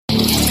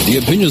The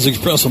opinions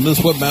expressed on this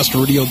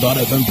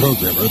WebmasterRadio.fm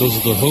program are those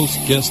of the host,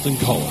 guests, and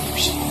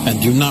callers,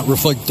 and do not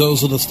reflect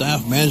those of the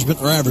staff,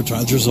 management, or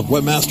advertisers of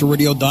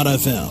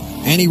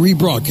WebmasterRadio.fm. Any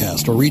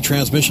rebroadcast or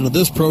retransmission of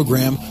this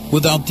program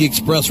without the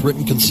express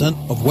written consent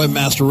of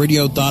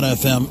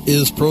WebmasterRadio.fm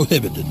is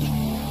prohibited.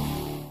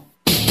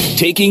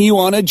 Taking you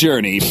on a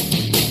journey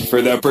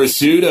for the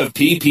pursuit of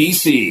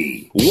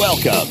PPC.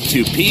 Welcome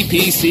to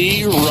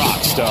PPC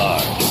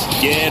Rockstars.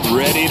 Get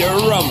ready to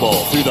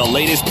rumble through the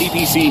latest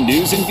PPC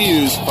news and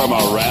views from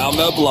around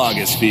the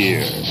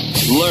blogosphere.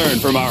 Learn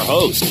from our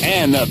host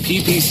and the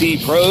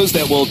PPC pros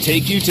that will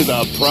take you to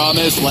the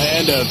promised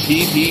land of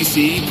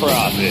PPC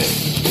profit.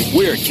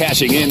 We're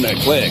cashing in the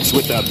clicks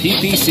with the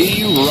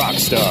PPC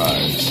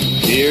Rockstars.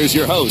 Here's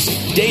your host,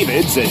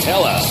 David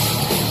Zetela.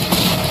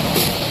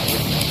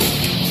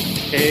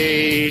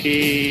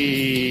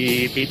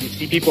 Hey,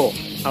 PPC people.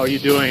 How are you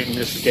doing?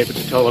 This is David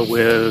Zetela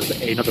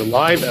with another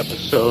live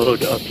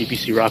episode of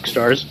PPC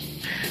Rockstars.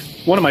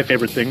 One of my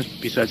favorite things,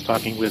 besides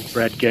talking with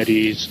Brad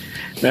Geddes,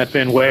 Matt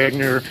Van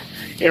Wagner,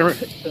 Aaron,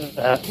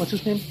 what's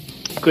his name?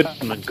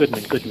 Goodman.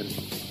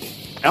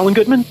 Alan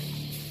Goodman?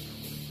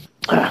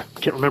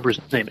 Can't remember his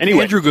name.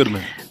 Anyway, Andrew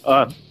Goodman.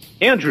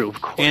 Andrew,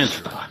 of course.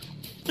 Andrew.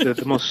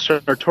 the most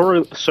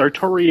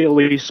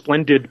sartorially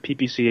splendid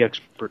PPC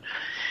expert.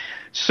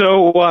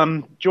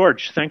 So,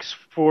 George, thanks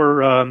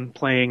for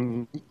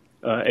playing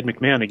Ed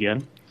McMahon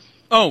again.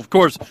 Oh, of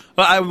course. With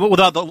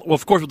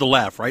the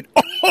laugh, right?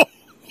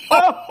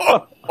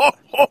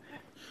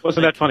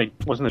 Wasn't that funny?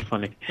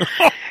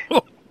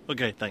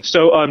 Okay, thanks.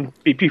 So,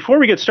 before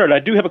we get started, I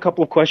do have a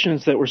couple of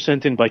questions that were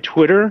sent in by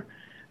Twitter.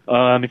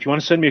 If you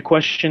want to send me a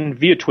question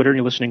via Twitter, and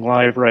you're listening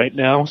live right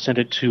now, send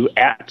it to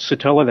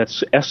 @Zetela,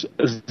 that's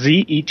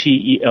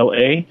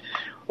SZETELA,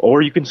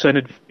 or you can send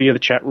it via the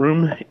chat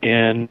room.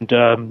 And,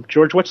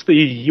 George, what's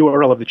the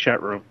URL of the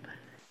chat room?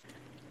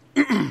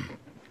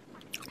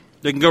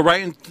 They can go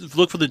right and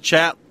look for the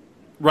chat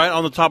right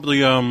on the top of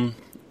the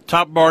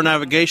top bar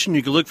navigation.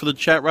 You can look for the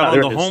chat right on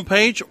the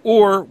homepage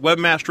or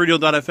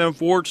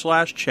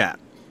webmasterradio.fm/chat.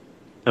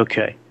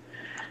 Okay.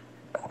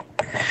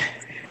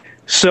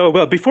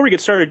 So, before we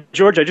get started,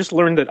 George, I just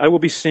learned that I will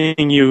be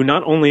seeing you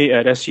not only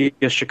at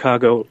SES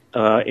Chicago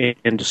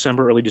in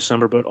December, early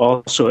December, but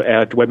also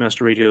at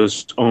Webmaster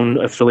Radio's own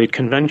affiliate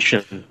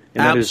convention. And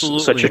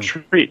Absolutely. That is such a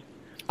treat.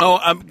 Oh,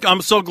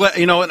 I'm so glad.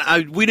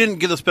 And we didn't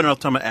get to spend enough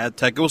time at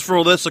AdTech. It was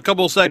for this a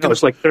couple of seconds. It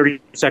was like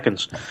 30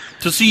 seconds.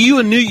 To see you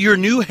and your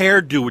new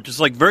hairdo, which is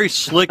like very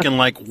slick and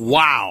like,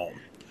 wow.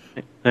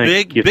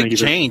 Big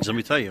change, let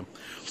me tell you.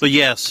 But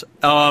yes,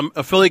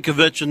 affiliate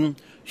convention,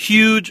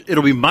 huge.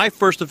 It'll be my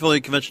first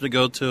affiliate convention to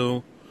go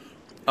to.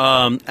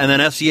 And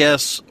then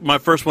SES, my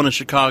first one in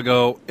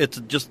Chicago. It's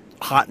just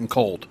hot and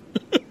cold.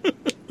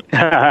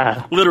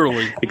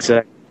 Literally.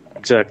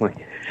 Exactly.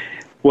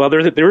 Well,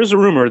 there is a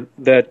rumor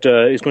that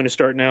is going to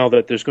start now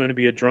that there's going to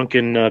be a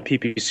drunken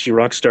PPC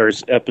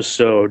Rockstars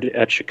episode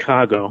at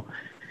Chicago.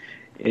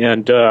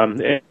 And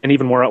an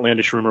even more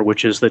outlandish rumor,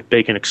 which is that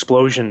Bacon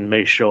Explosion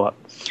may show up.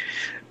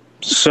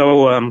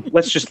 So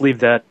let's just leave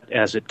that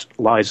as it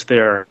lies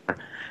there.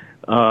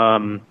 First,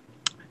 I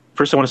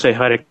want to say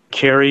hi to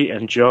Carrie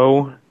and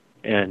Joe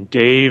and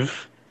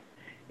Dave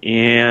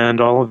and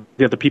all of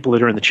the other people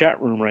that are in the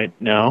chat room right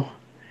now.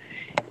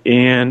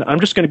 And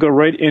I'm just going to go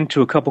right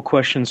into a couple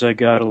questions I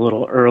got a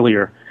little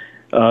earlier.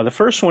 The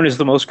first one is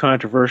the most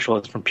controversial.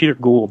 It's from Peter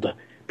Gould.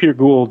 Peter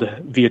Gould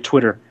via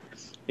Twitter.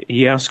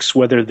 He asks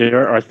whether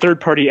there are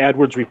third-party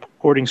AdWords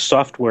reporting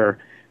software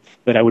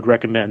that I would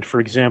recommend.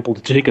 For example,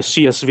 to take a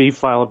CSV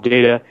file of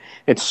data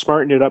and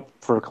smarten it up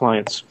for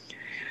clients.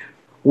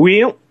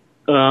 Well,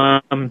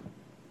 I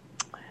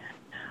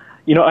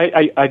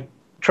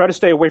try to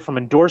stay away from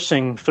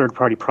endorsing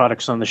third-party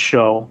products on the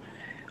show.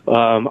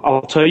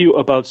 I'll tell you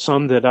about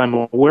some that I'm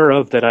aware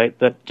of that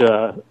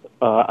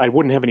I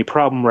wouldn't have any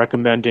problem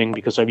recommending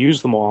because I've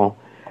used them all.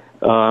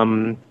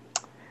 To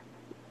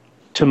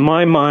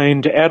my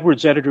mind,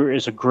 AdWords Editor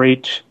is a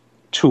great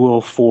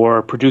tool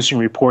for producing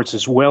reports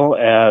as well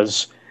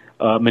as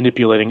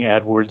manipulating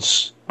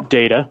AdWords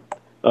data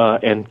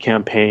and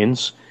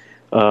campaigns.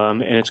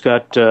 And it's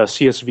got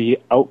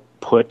CSV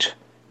output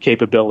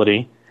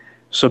capability.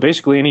 So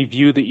basically any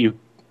view that you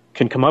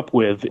can come up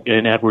with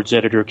in AdWords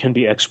Editor can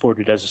be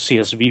exported as a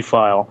CSV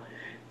file.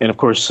 And of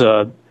course,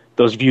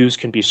 those views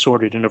can be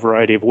sorted in a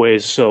variety of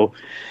ways. So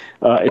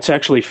it's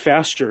actually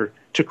faster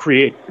to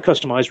create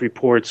customized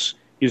reports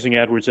using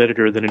AdWords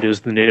Editor than it is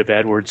the native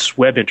AdWords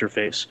web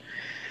interface.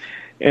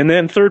 And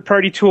then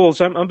third-party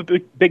tools, I'm a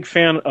big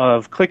fan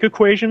of Click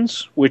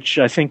Equations, which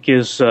I think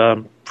is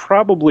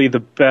probably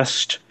the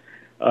best,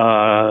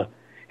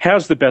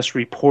 has the best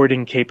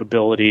reporting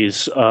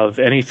capabilities of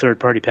any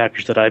third-party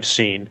package that I've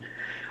seen.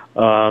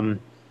 And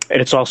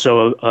it's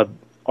also a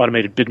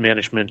automated bid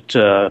management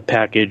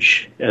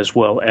package as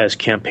well as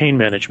campaign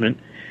management.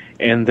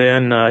 And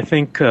then I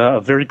think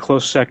a very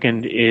close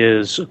second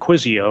is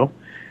Quizio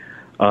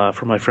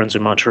from my friends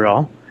in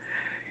Montreal.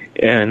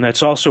 And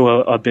that's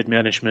also a bid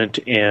management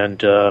and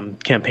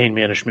campaign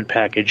management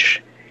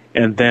package.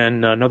 And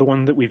then another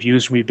one that we've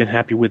used, we've been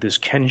happy with, is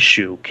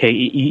Kenshoo,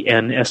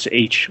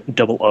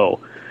 KENSHOO.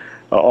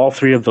 All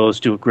three of those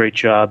do a great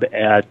job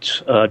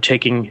at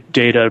taking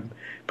data,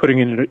 putting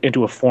it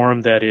into a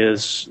form that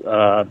is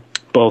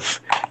both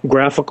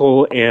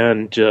graphical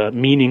and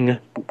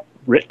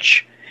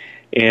meaning-rich.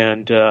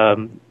 And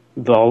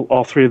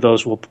all three of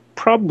those will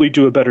probably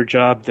do a better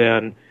job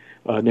than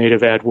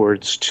native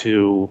AdWords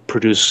to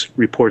produce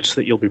reports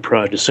that you'll be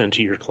proud to send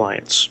to your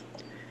clients.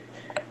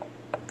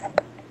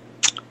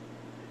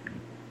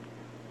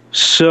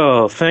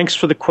 So, thanks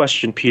for the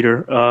question,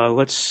 Peter.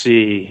 Let's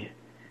see.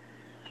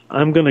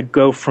 I'm going to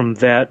go from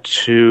that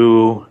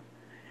to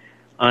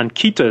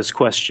Ankita's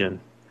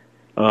question.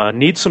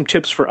 Need some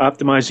tips for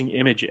optimizing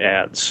image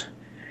ads.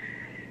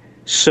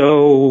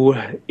 So,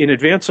 in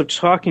advance of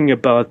talking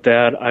about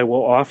that, I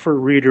will offer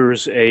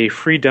readers a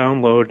free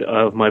download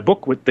of my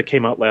book that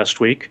came out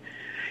last week,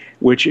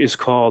 which is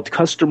called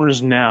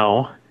Customers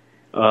Now.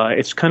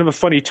 It's kind of a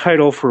funny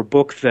title for a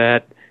book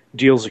that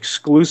deals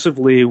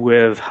exclusively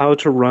with how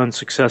to run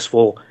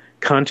successful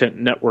content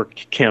network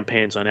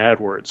campaigns on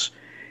AdWords.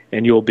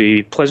 And you'll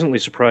be pleasantly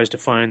surprised to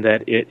find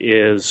that it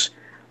is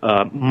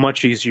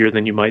much easier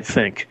than you might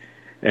think.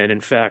 And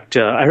in fact,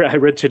 I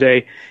read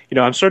today,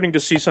 I'm starting to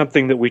see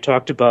something that we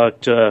talked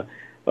about a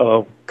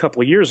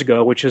couple of years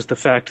ago, which is the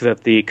fact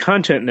that the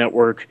content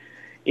network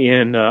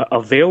in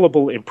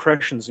available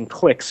impressions and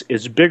clicks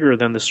is bigger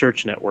than the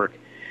search network.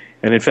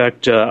 And in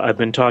fact, I've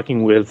been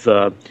talking with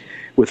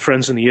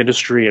friends in the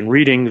industry and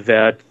reading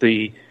that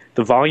the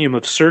volume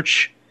of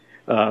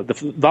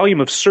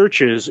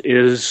searches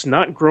is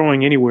not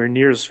growing anywhere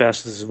near as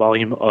fast as the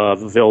volume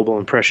of available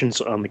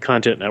impressions on the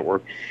content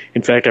network.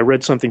 In fact, I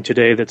read something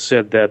today that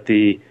said that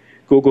the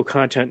Google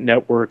Content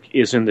Network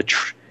is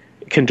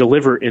can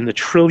deliver in the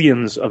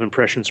trillions of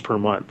impressions per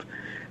month.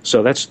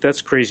 So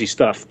that's crazy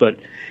stuff. But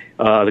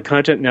the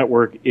content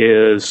network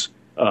is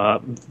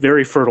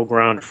very fertile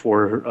ground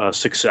for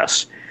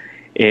success,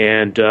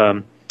 and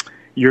the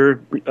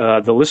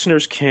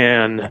listeners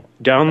can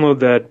download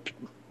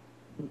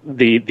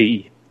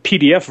the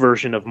PDF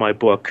version of my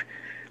book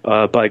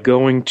by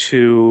going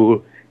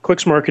to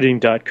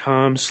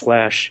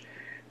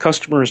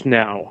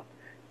clicksmarketing.com/customersnow,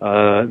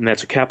 and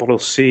that's a capital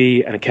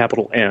C and a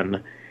capital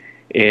N,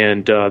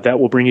 and that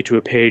will bring you to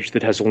a page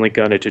that has a link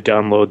on it to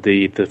download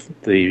the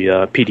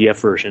PDF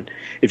version.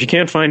 If you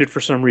can't find it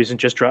for some reason,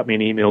 just drop me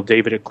an email,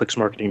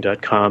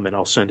 david@clicksmarketing.com, and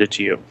I'll send it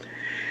to you.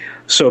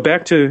 So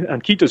back to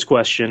Ankita's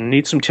question,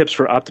 need some tips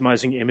for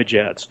optimizing image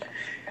ads.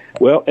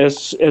 Well,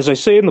 as I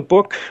say in the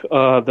book,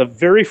 the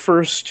very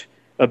first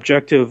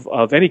objective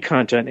of any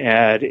content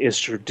ad is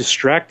to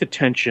distract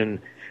the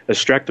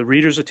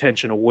reader's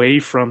attention away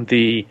from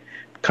the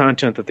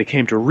content that they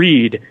came to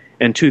read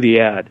and to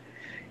the ad.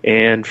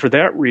 And for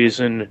that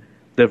reason,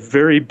 the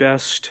very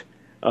best,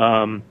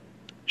 Sean,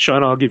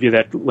 I'll give you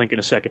that link in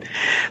a second.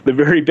 The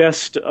very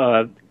best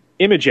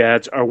image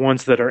ads are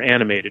ones that are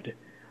animated.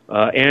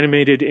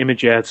 Animated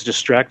image ads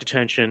distract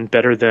attention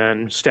better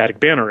than static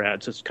banner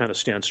ads. It kind of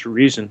stands to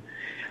reason.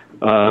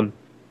 Thank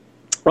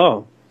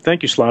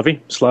you, Slavi.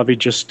 Slavi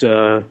just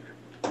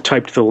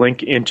typed the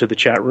link into the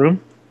chat room.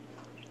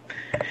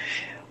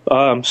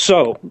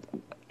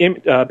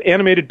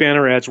 Animated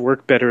banner ads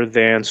work better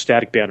than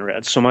static banner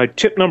ads. So my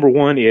tip number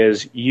one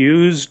is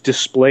use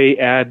Display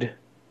Ad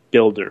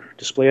Builder.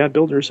 Display Ad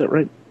Builder, is that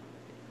right?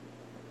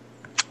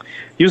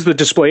 Use the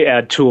Display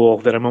Ad tool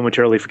that I'm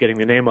momentarily forgetting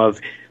the name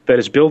of that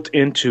is built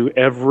into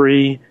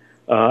every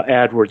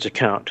AdWords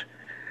account.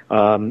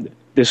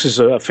 This is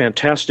a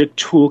fantastic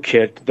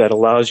toolkit that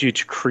allows you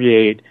to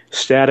create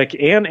static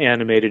and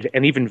animated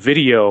and even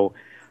video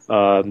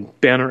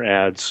banner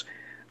ads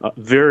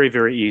very,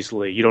 very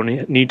easily. You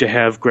don't need to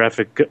have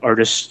graphic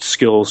artist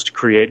skills to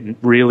create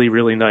really,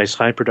 really nice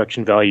high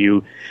production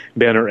value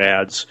banner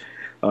ads.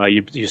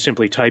 You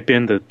simply type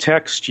in the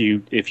text.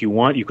 If you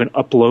want, you can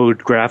upload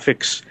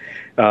graphics.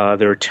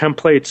 There are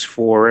templates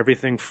for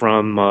everything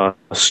from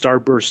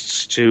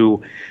starbursts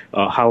to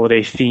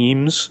holiday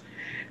themes.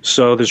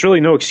 So there's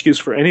really no excuse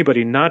for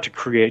anybody not to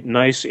create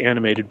nice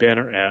animated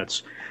banner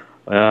ads.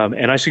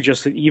 And I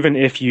suggest that even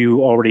if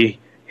you already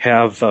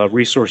have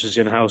resources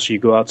in-house, you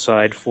go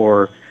outside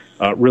for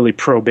really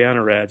pro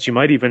banner ads, you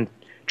might even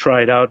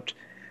try it out,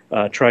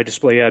 try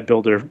Display Ad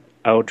Builder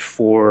out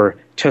for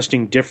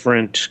testing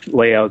different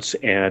layouts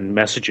and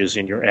messages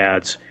in your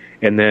ads,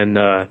 and then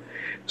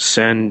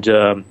send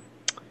the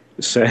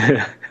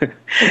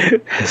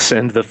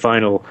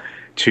final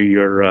to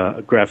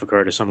your graphic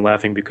artist. I'm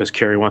laughing because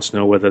Carrie wants to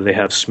know whether they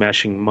have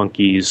Smashing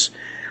Monkeys.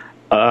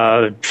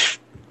 I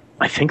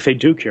think they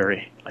do,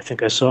 Carrie. I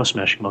think I saw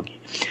Smashing Monkey.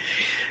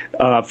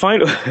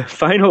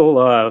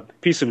 Final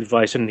piece of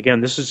advice, and again,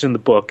 this is in the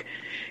book,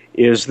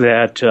 is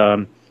that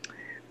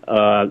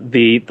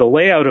the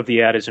layout of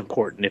the ad is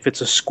important. If it's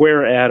a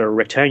square ad or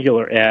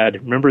rectangular ad,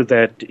 remember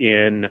that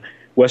in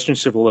Western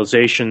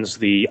civilizations,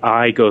 the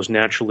eye goes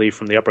naturally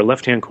from the upper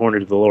left-hand corner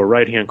to the lower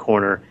right-hand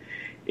corner,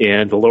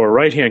 and the lower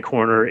right-hand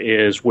corner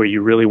is where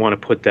you really want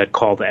to put that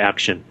call to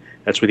action.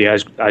 That's where the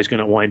eye's going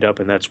to wind up,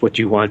 and that's what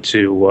you want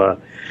to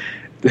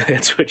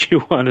That's what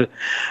you want to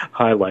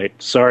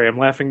highlight. Sorry, I'm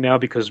laughing now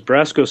because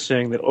Brasco's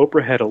saying that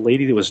Oprah had a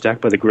lady that was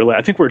attacked by the gorilla.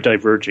 I think we're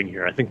diverging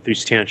here. I think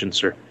these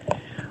tangents are...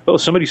 Oh,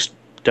 somebody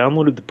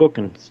downloaded the book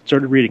and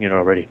started reading it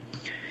already.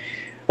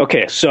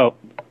 Okay, so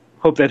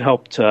hope that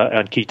helped,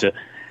 Ankita.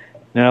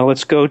 Now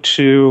let's go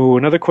to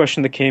another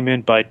question that came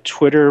in by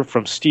Twitter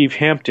from Steve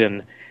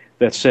Hampton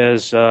that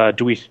says,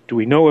 do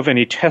we know of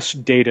any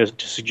test data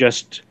to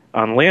suggest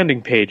on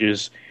landing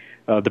pages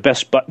the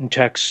best button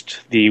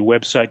text, the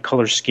website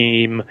color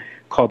scheme,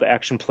 call to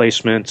action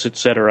placements,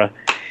 etc.?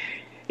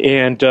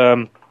 And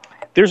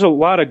there's a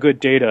lot of good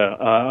data.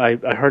 I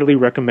heartily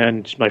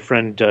recommend my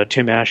friend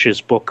Tim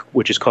Ash's book,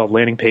 which is called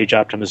Landing Page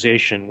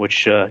Optimization,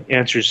 which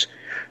answers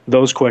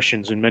those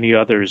questions and many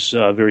others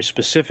very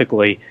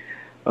specifically.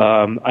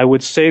 I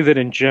would say that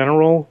in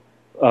general,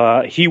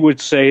 he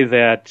would say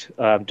that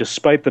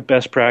despite the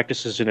best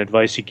practices and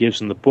advice he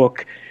gives in the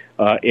book,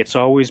 it's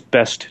always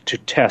best to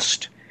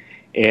test.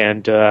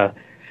 And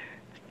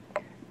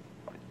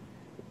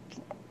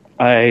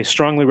I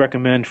strongly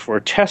recommend for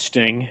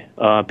testing,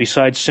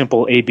 besides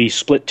simple A/B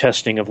split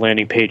testing of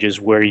landing pages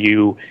where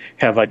you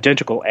have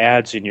identical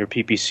ads in your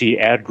PPC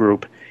ad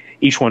group,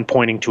 each one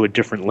pointing to a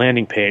different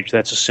landing page.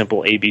 That's a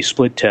simple A/B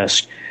split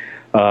test.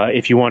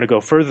 If you want to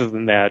go further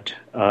than that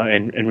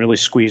and really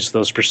squeeze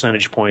those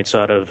percentage points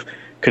out of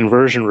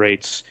conversion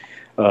rates,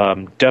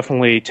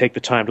 definitely take the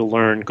time to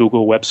learn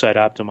Google Website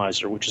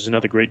Optimizer, which is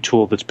another great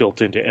tool that's built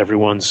into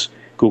everyone's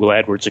Google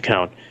AdWords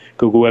account.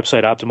 Google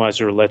Website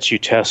Optimizer lets you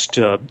test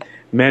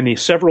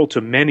several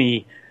to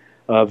many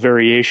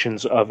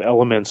variations of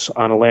elements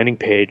on a landing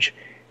page,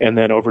 and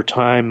then over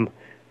time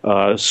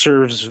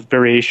serves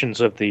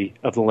variations of the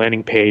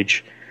landing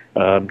page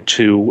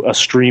to a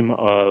stream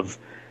of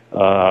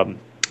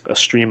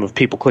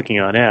people clicking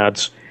on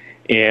ads.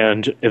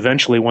 And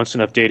eventually, once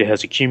enough data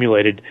has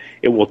accumulated,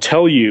 it will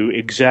tell you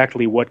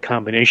exactly what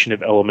combination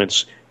of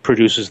elements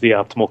produces the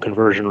optimal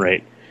conversion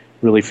rate.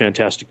 Really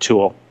fantastic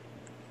tool.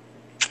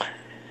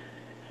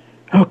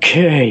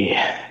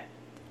 Okay.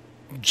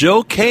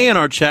 Joe K in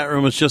our chat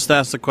room has just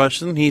asked a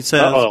question. He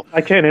says...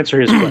 I can't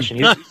answer his question.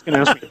 He's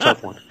going to ask me a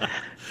tough one.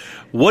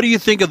 What do you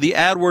think of the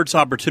AdWords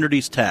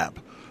Opportunities tab?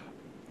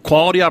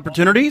 Quality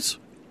opportunities,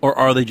 or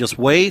are they just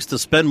ways to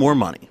spend more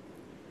money?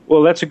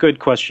 Well, that's a good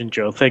question,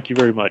 Joe. Thank you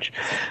very much.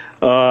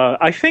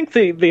 I think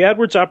the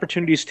AdWords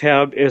Opportunities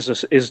tab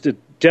is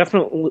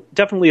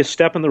definitely a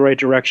step in the right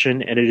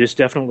direction, and it is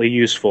definitely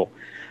useful.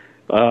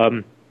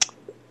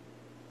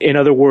 In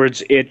other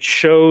words, it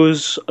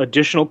shows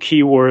additional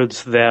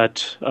keywords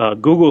that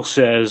Google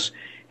says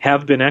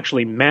have been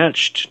actually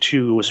matched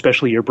to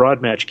especially your broad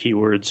match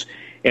keywords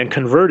and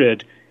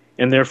converted,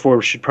 and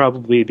therefore should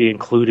probably be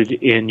included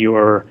in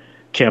your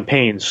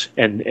campaigns.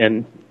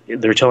 And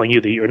they're telling you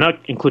that you're not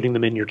including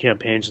them in your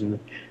campaigns and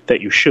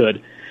that you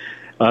should.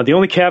 The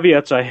only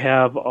caveats I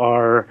have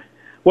are,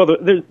 well,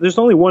 there's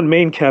only one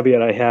main caveat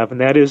I have,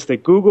 and that is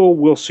that Google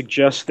will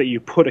suggest that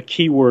you put a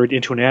keyword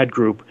into an ad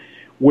group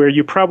where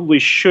you probably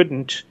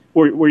shouldn't,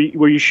 or where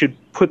you should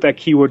put that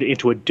keyword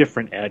into a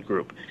different ad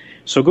group.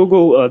 So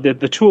Google,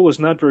 the tool is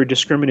not very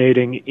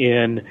discriminating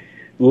in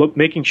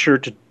making sure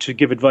to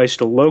give advice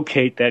to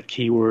locate that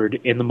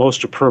keyword in the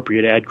most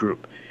appropriate ad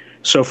group.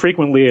 So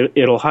frequently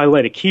it'll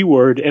highlight a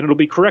keyword, and it'll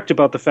be correct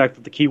about the fact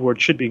that the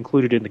keyword should be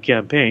included in the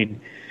campaign,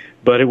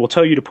 but it will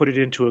tell you to put it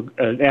into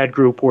an ad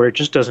group where it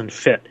just doesn't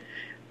fit.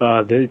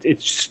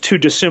 It's too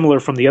dissimilar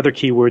from the other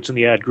keywords in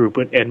the ad group,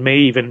 and may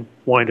even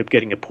wind up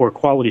getting a poor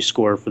quality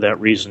score for that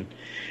reason.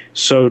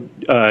 So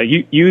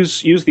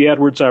use the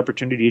AdWords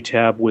Opportunity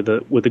tab with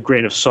a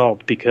grain of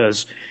salt,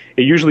 because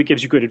it usually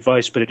gives you good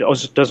advice, but it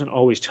also doesn't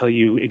always tell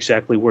you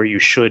exactly where you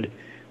should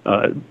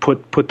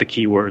put the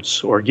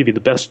keywords, or give you the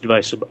best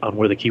advice on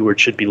where the keyword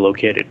should be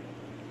located.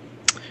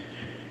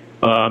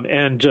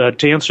 And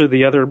to answer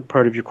the other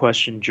part of your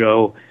question,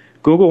 Joe,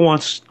 Google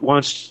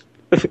wants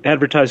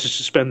advertisers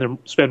to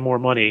spend more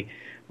money,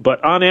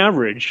 but on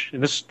average,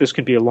 and this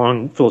can be a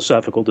long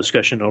philosophical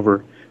discussion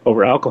over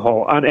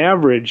alcohol. On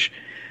average,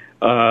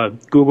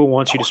 Google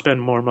wants you to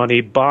spend more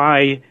money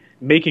by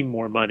making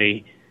more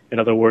money. In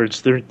other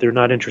words, they're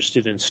not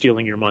interested in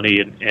stealing your money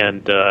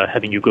and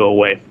having you go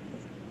away.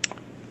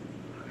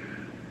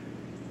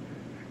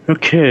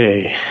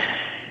 Okay.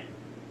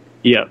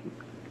 Yeah,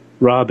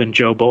 Rob and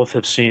Joe both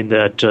have seen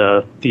that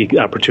the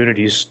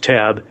Opportunities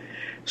tab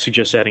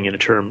suggests adding in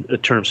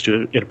terms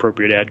to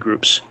inappropriate ad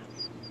groups.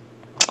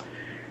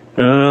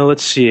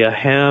 Let's see. I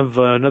have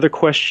another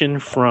question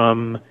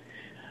from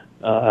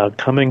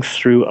coming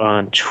through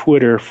on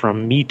Twitter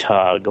from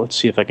Metog. Let's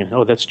see if I can.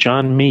 Oh, that's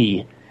John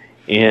Mee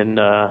in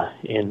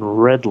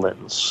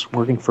Redlands,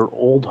 working for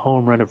Old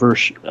Home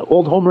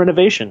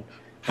Renovation.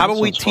 How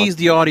about we tease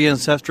the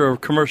audience after a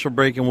commercial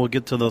break, and we'll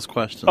get to those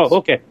questions? Oh,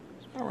 okay.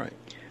 All right.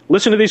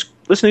 Listen to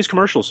these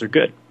commercials. They're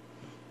good.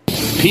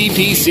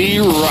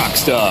 PPC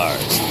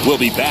Rockstars. We'll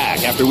be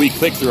back after we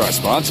click through our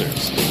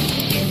sponsors.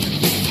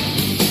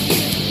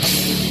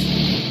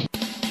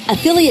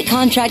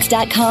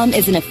 AffiliateContracts.com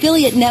is an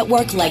affiliate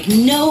network like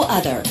no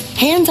other.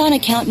 Hands-on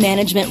account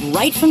management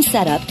right from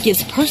setup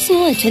gives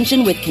personal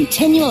attention with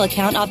continual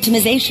account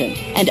optimization.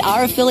 And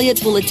our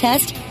affiliates will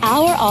attest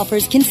our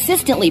offers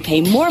consistently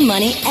pay more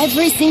money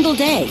every single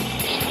day.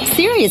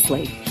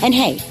 Seriously. And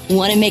hey,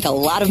 want to make a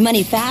lot of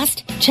money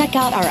fast? Check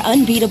out our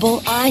unbeatable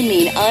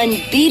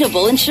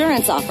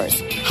insurance offers.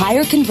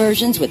 Higher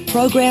conversions with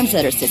programs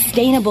that are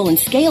sustainable and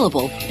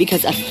scalable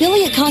because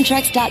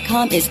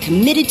AffiliateContracts.com is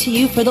committed to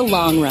you for the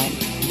long run.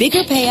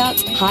 Bigger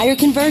payouts, higher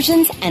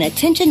conversions, and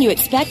attention you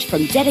expect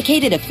from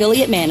dedicated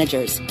affiliate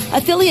managers.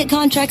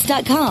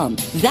 AffiliateContracts.com.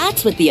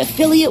 That's what the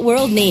affiliate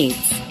world needs.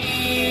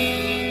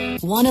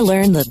 Want to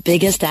learn the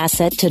biggest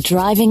asset to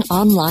driving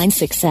online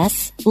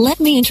success? Let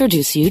me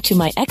introduce you to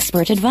my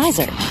expert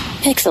advisor,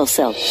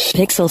 PixelSilk.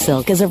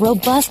 PixelSilk is a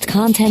robust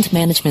content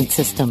management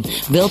system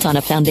built on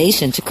a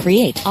foundation to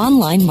create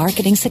online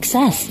marketing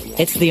success.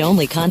 It's the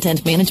only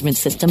content management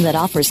system that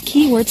offers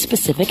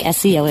keyword-specific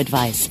SEO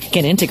advice,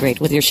 can integrate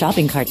with your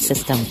shopping cart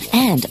system,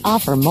 and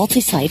offer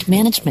multi-site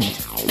management.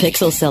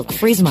 PixelSilk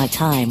frees my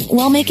time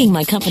while making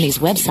my company's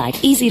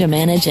website easy to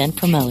manage and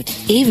promote.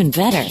 Even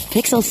better,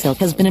 PixelSilk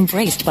has been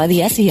embraced by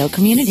the SEO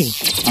community.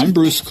 I'm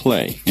Bruce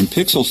Clay, and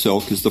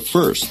PixelSilk is the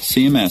first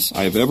CMS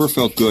I have ever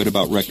felt good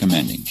about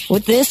recommending.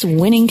 With this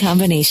winning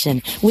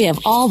combination, we have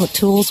all the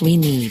tools we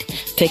need.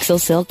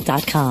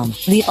 PixelSilk.com,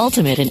 the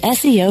ultimate in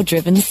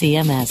SEO-driven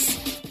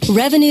CMS.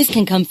 Revenues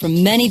can come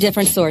from many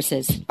different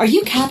sources. Are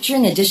you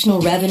capturing additional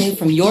revenue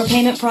from your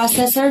payment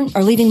processor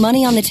or leaving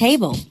money on the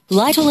table?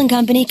 Lytle &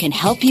 Company can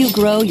help you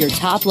grow your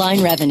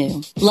top-line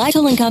revenue.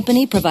 Lytle &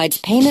 Company provides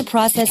payment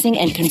processing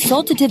and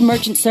consultative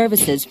merchant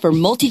services for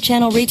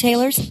multi-channel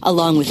retailers,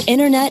 along with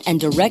internet and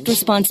direct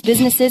response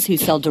businesses who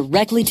sell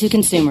directly to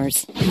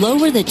consumers.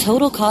 Lower the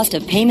total cost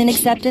of payment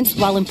acceptance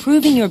while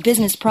improving your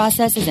business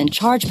processes and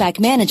chargeback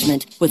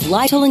management with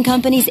Lytle &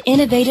 Company's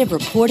innovative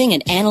reporting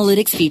and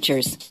analytics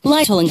features.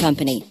 Lytle &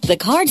 Company. The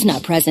card's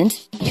not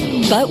present,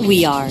 but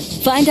we are.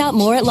 Find out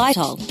more at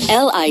Lytle,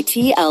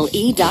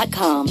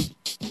 Litle.com.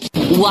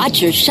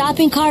 Watch your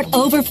shopping cart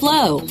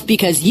overflow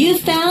because you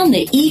found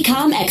the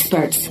Ecom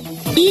Experts.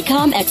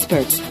 Ecom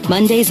Experts,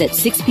 Mondays at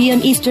 6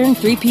 p.m. Eastern,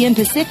 3 p.m.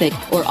 Pacific,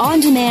 or on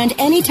demand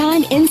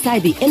anytime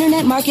inside the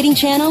Internet Marketing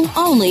Channel,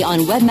 only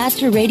on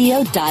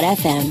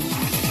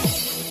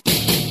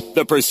WebmasterRadio.fm.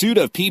 The pursuit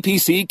of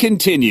PPC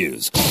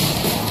continues.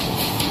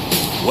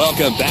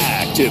 Welcome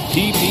back to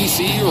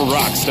PPC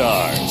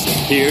Rockstars.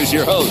 Here's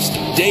your host,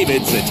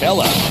 David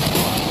Zatella.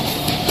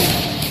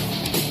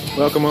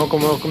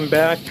 Welcome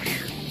back.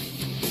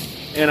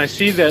 And I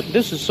see that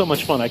this is so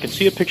much fun. I can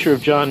see a picture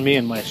of John Mee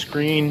in my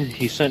screen.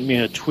 He sent me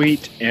a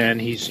tweet, and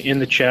he's in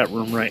the chat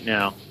room right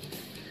now.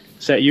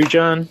 Is that you,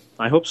 John?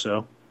 I hope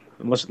so,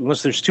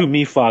 unless there's two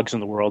me fogs in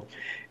the world.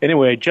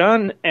 Anyway,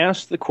 John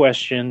asked the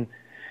question,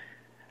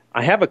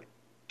 I have a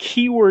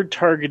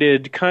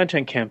keyword-targeted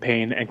content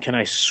campaign, and can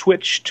I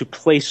switch to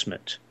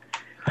placement?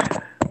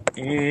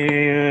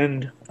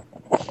 And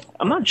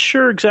I'm not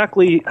sure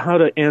exactly how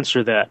to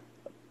answer that.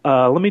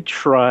 Let me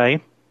try.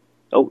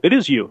 Oh, it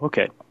is you.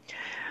 Okay.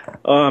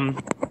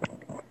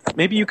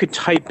 Maybe you could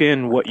type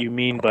in what you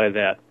mean by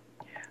that.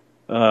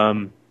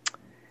 And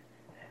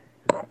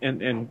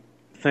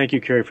thank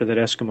you, Carrie, for that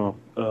Eskimo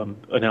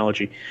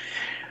analogy.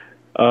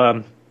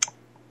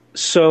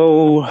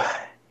 So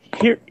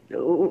here,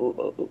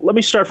 let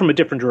me start from a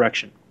different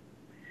direction.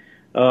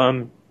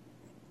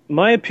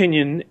 My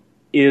opinion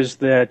is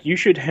that you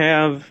should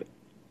have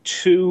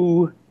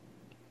two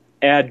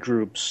ad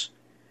groups,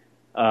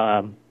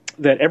 that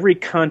every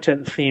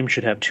content theme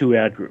should have two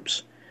ad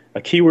groups,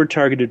 a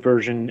keyword-targeted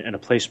version and a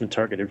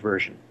placement-targeted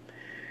version.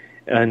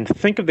 And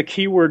think of the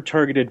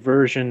keyword-targeted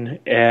version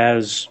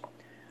as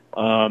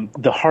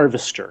the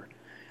harvester.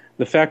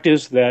 The fact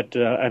is that,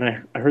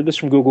 and I heard this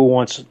from Google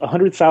once,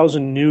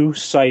 100,000 new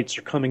sites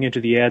are coming into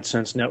the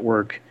AdSense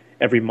network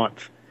every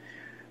month.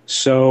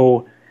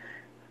 So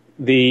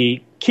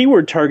the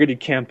keyword-targeted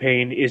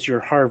campaign is your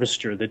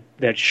harvester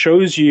that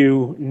shows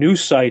you new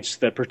sites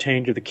that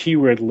pertain to the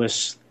keyword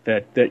lists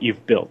that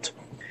you've built.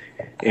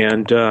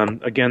 And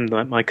again,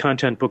 my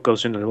content book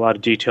goes into a lot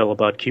of detail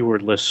about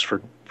keyword lists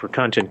for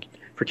content,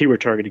 for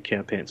keyword-targeted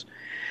campaigns.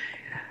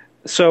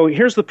 So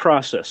here's the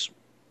process.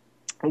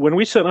 When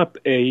we set up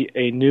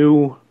a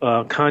new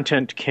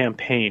content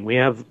campaign, we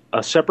have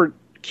a separate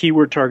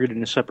keyword-targeted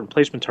and a separate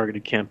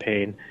placement-targeted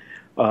campaign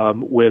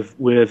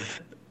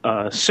with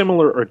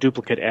similar or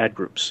duplicate ad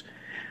groups.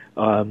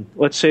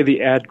 Let's say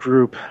the ad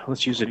group,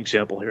 let's use an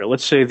example here.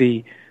 Let's say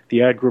the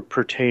ad group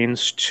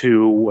pertains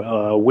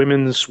to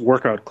women's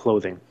workout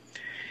clothing.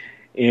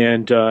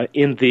 And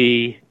in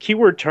the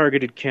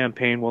keyword-targeted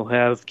campaign, we'll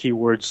have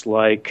keywords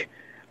like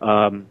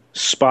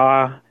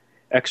spa,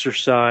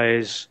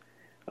 exercise,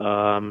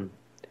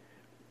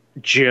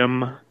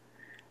 gym.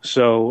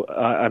 So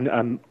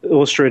I'm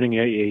illustrating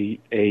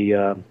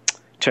a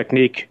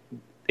technique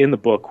in the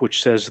book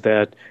which says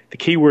that the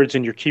keywords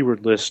in your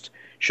keyword list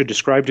should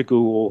describe to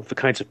Google the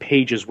kinds of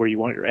pages where you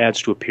want your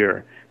ads to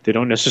appear. They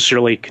don't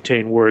necessarily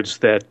contain words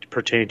that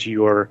pertain to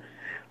your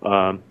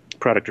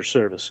product or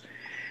service.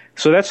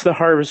 So that's the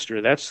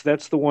harvester. That's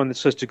the one that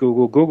says to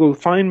Google, Google,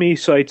 find me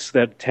sites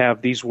that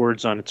have these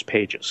words on its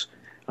pages,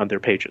 on their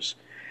pages.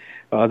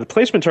 The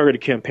placement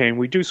targeted campaign,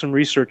 we do some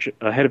research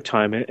ahead of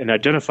time and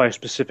identify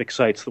specific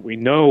sites that we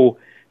know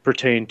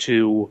pertain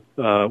to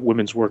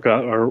women's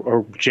workout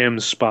or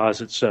gyms,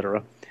 spas,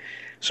 etc.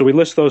 So we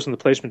list those in the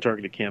placement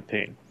targeted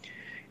campaign.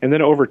 And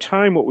then over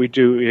time, what we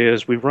do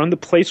is we run the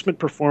placement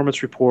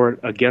performance report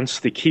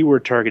against the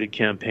keyword targeted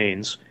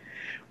campaigns.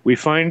 We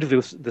find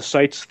the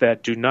sites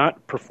that do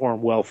not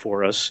perform well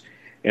for us,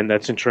 and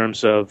that's in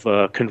terms of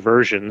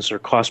conversions or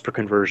cost per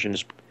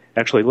conversions.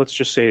 Actually, let's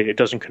just say it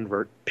doesn't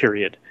convert,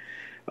 period.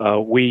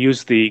 We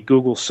use the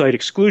Google Site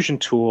Exclusion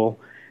tool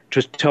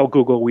to tell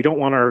Google we don't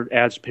want our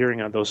ads appearing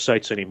on those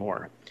sites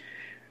anymore.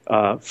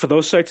 For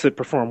those sites that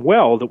perform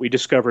well that we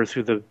discover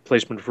through the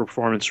placement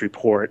performance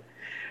report,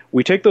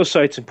 we take those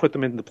sites and put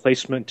them in the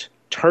placement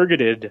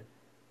targeted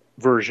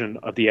version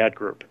of the ad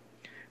group.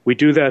 We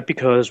do that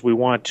because we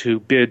want to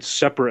bid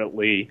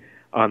separately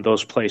on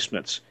those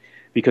placements,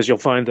 because you'll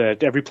find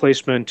that every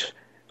placement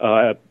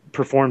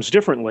performs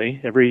differently,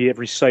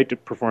 every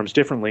site performs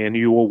differently, and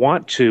you will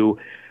want to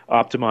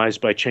optimize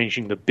by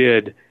changing the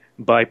bid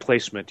by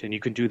placement, and you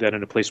can do that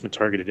in a placement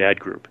targeted ad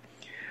group.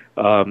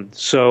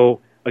 So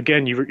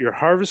again, you're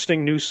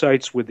harvesting new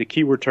sites with the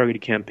keyword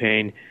targeted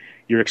campaign.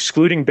 You're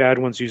excluding bad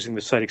ones using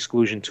the site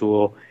exclusion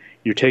tool.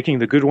 You're taking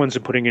the good ones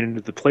and putting it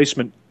into the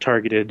placement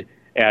targeted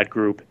ad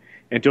group.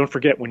 And don't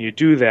forget, when you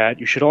do that,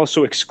 you should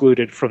also exclude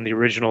it from the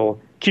original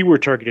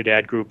keyword targeted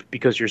ad group,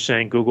 because you're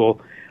saying,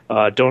 Google,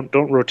 don't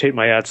rotate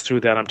my ads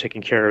through that. I'm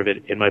taking care of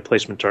it in my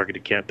placement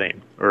targeted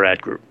campaign or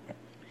ad group.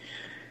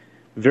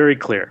 Very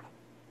clear.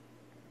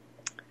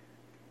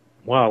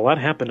 Wow, a lot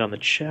happened on the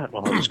chat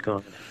while I was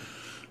gone.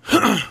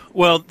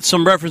 Well,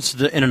 some reference to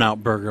the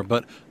In-N-Out Burger,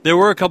 but there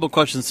were a couple of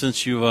questions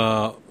since you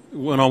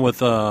went on with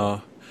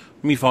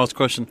Meatfall's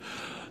question.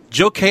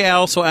 Joe K.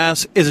 also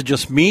asks, is it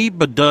just me,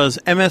 but does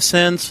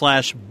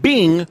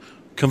MSN/Bing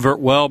convert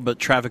well, but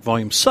traffic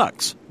volume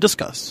sucks?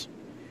 Discuss.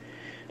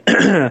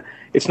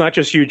 It's not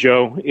just you,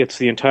 Joe. It's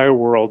the entire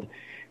world.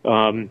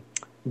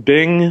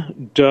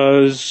 Bing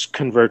does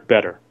convert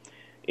better.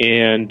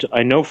 And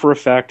I know for a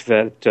fact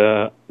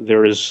that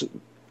there is...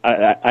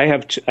 I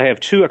have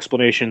two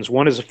explanations.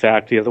 One is a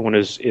fact. The other one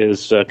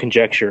is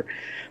conjecture.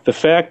 The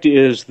fact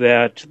is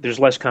that there's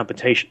less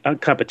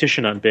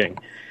competition on Bing.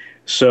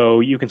 So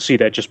you can see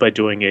that just by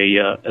doing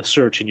a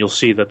search, and you'll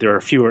see that there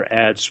are fewer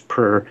ads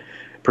per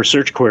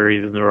search query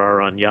than there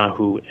are on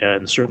Yahoo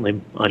and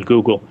certainly on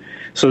Google.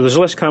 So there's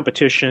less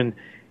competition,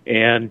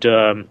 and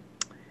that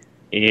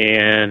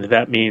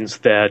means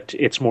that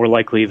it's more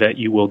likely that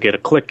you will get a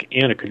click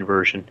and a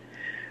conversion.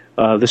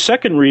 The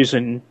second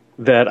reason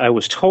that I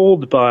was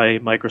told by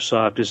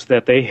Microsoft is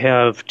that they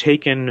have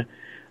taken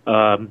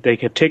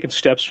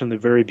steps from the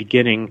very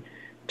beginning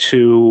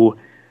to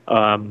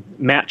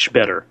match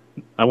better.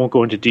 I won't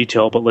go into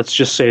detail, but let's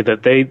just say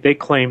that they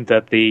claim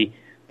that the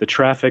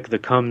traffic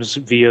that comes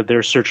via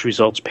their search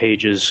results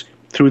pages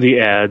through the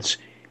ads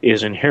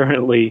is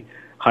inherently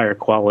higher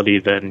quality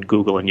than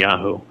Google and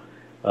Yahoo.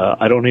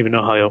 I don't even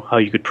know how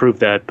you could prove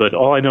that, but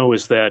all I know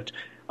is that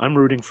I'm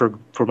rooting for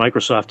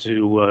Microsoft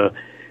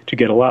to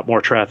get a lot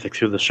more traffic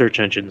through the search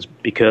engines,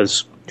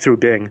 through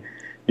Bing,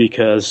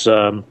 because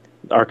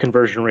our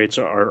conversion rates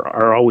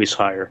are always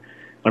higher.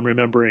 I'm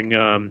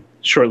remembering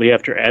shortly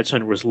after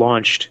AdCenter was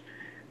launched,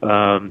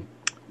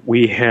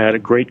 we had a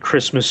great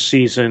Christmas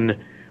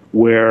season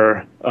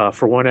where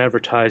for one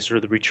advertiser,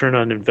 the return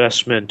on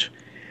investment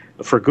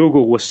for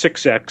Google was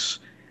 6x,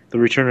 the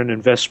return on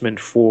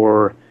investment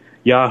for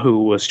Yahoo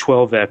was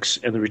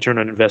 12x, and the return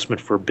on investment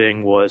for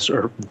Bing was,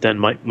 or then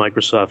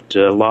Microsoft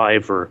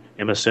Live or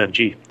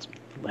MSN,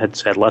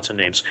 had lots of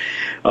names,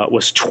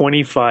 was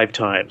 25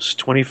 times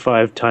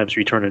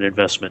return on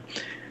investment.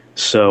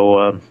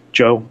 So,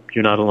 Joe,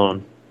 you're not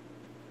alone.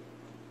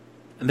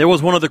 And there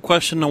was one other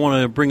question I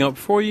want to bring up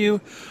for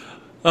you.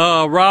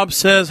 Rob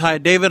says, hi,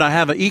 David. I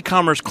have an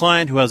e-commerce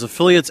client who has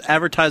affiliates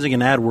advertising in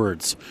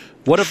AdWords.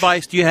 What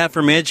advice do you have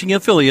for managing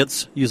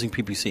affiliates using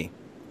PPC?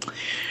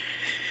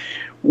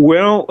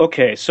 Well,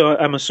 okay, so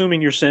I'm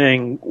assuming you're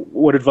saying,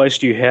 what advice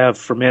do you have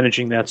for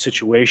managing that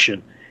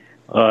situation?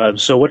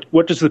 So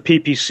what does the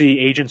PPC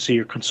agency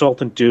or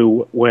consultant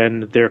do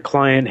when their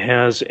client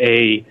has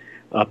a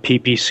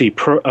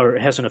PPC or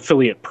has an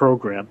affiliate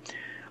program?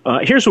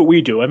 Here's what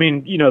we do. I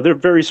mean, there are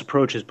various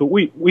approaches, but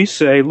we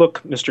say,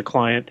 look, Mr.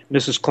 Client,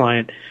 Mrs.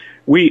 Client,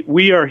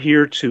 we are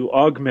here to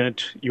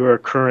augment your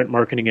current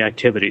marketing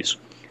activities.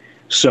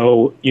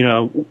 So,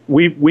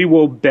 we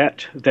will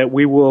bet that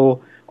we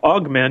will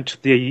augment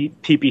the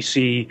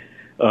PPC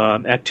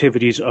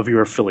activities of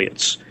your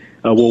affiliates.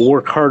 We'll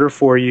work harder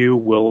for you.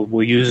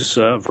 We'll use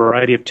a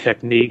variety of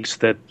techniques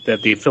that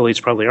the affiliates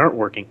probably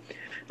aren't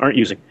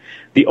using.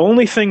 The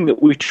only thing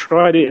that we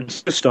try to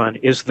insist on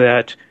is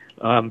that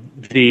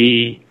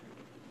the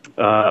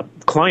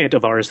client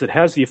of ours that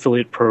has the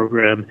affiliate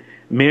program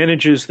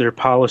manages their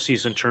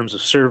policies in terms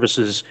of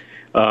services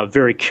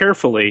very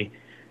carefully,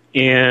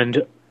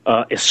 and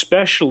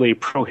especially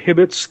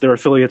prohibits their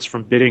affiliates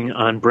from bidding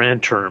on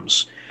brand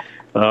terms.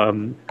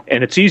 And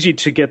it's easy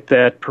to get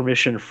that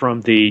permission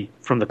from the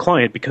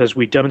client because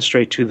we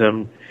demonstrate to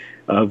them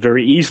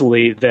very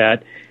easily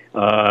that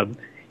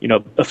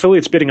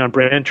affiliates bidding on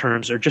brand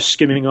terms are just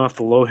skimming off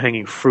the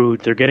low-hanging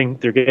fruit. They're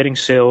getting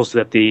sales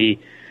that the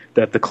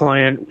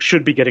client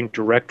should be getting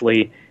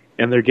directly,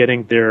 and they're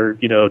getting their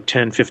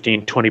 10,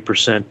 15,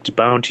 20%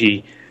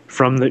 bounty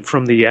from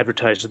the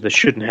advertiser that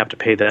shouldn't have to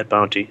pay that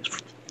bounty.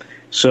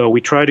 So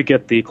we try to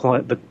get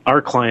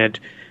our client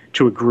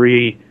to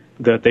agree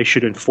that they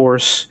should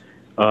enforce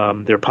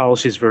their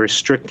policies very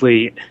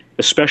strictly,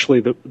 especially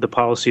the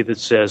policy that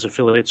says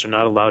affiliates are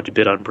not allowed to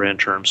bid on brand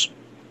terms.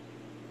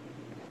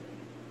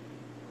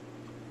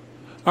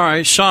 All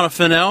right, Shauna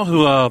Fennell,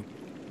 who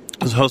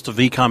is the host of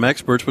Ecom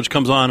Experts, which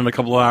comes on in a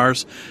couple of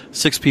hours,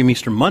 6 p.m.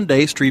 Eastern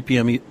Mondays, 3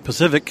 p.m.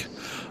 Pacific.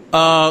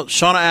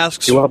 Shauna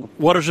asks,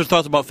 what are your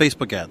thoughts about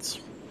Facebook ads?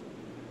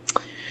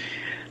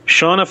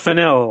 Shauna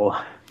Fennell.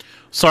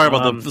 Sorry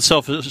about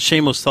the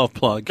shameless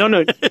self-plug.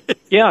 No.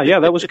 Yeah,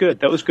 that was good.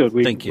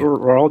 Thank you.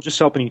 We're all just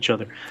helping each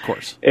other. Of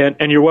course.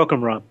 And you're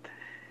welcome, Rob.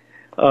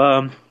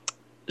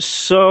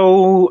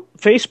 So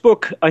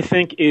Facebook, I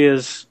think,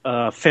 is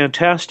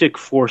fantastic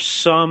for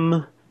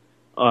some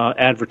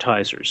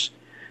advertisers.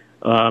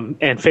 And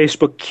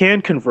Facebook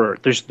can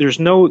convert. There's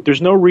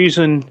no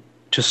reason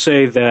to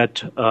say that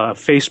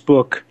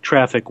Facebook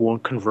traffic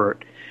won't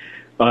convert.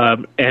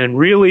 And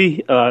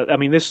really,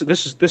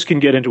 this can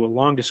get into a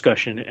long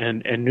discussion,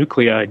 and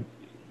Nuclei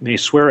may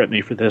swear at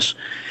me for this,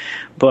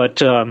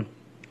 but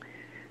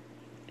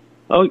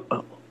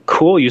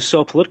cool! You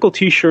sell political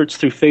T-shirts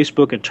through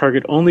Facebook and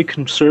target only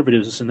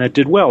conservatives, and that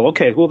did well.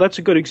 Okay, well that's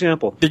a good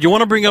example. Did you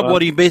want to bring up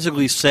what he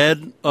basically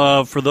said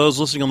for those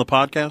listening on the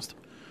podcast?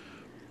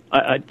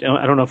 I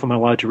don't know if I'm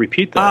allowed to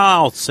repeat that.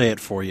 I'll say it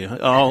for you.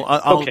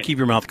 I'll okay. Keep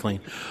your mouth clean.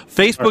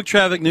 Facebook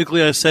traffic,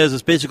 Nuclei says,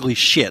 is basically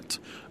shit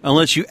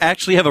unless you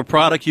actually have a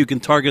product you can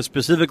target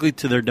specifically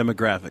to their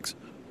demographics.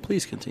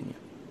 Please continue.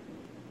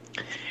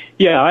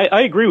 Yeah,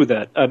 I agree with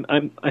that.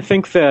 I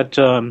think that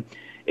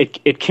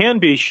it can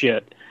be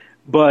shit,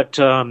 but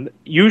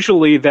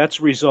usually that's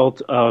a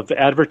result of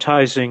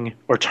advertising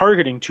or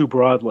targeting too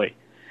broadly.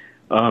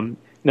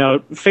 Now,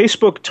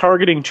 Facebook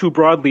targeting too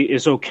broadly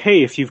is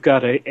okay if you've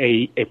got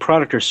a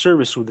product or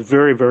service with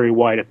very, very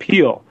wide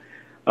appeal,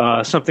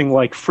 something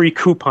like free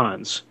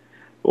coupons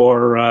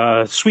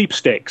or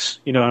sweepstakes.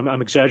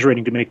 I'm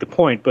exaggerating to make the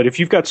point, but if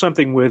you've got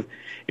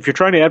if you're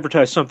trying to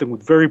advertise something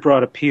with very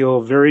broad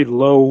appeal, very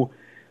low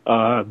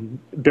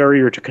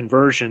barrier to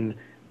conversion,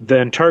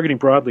 then targeting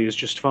broadly is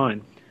just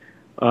fine.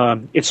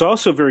 It's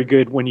also very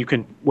good when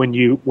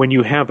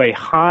you have a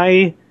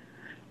high,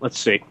 let's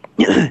see.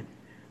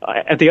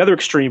 At the other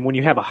extreme, when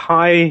you have a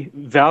high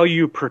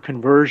value per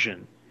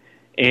conversion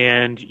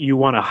and you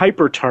want to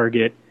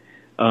hyper-target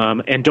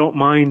and don't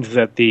mind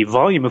that the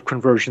volume of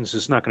conversions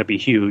is not going to be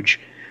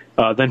huge,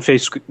 then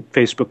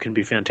Facebook can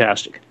be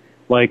fantastic.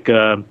 Like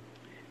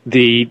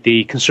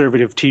the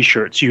conservative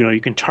T-shirts,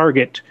 you can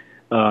target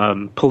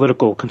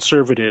political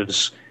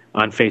conservatives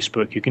on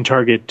Facebook. You can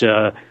target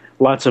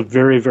lots of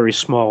very, very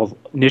small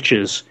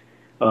niches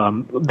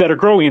that are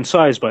growing in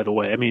size, by the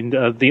way. I mean,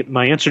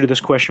 my answer to this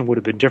question would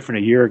have been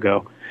different a year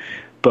ago.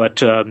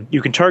 But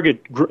you can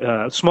target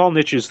small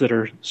niches that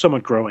are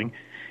somewhat growing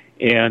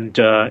and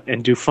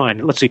do fine.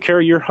 Let's see,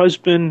 Carrie, your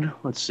husband,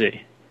 let's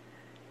see.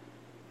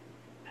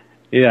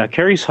 Yeah,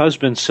 Carrie's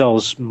husband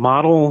sells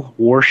model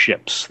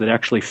warships that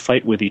actually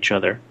fight with each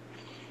other.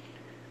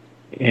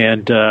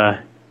 And, well,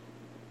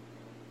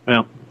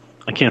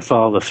 I can't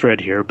follow the thread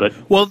here, but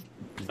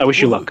I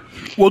wish you luck.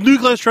 What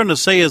Nuclei's trying to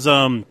say is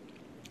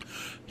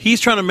he's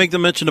trying to make the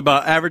mention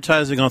about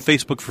advertising on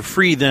Facebook for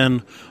free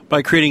then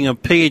by creating a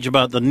page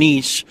about the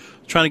niche,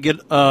 trying to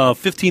get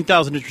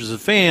 15,000 interested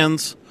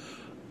fans,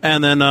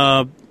 and then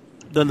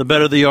the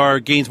better they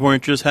are, gains more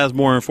interest, has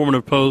more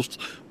informative posts,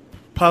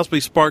 possibly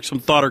sparks some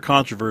thought or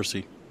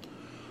controversy.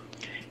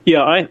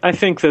 Yeah, I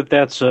think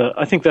that's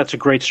a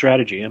great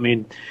strategy. I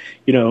mean,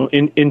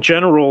 in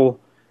general,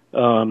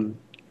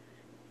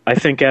 I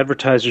think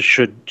advertisers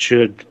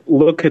should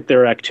look at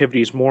their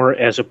activities more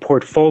as a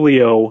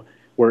portfolio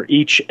where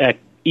each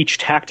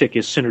tactic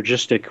is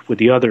synergistic with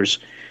the others.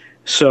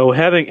 So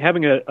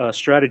having a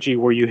strategy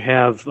where you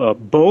have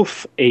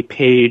both a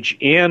page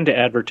and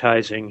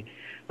advertising,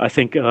 I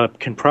think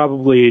can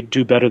probably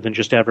do better than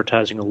just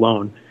advertising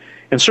alone.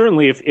 And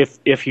certainly,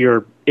 if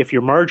your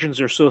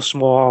margins are so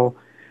small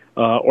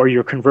or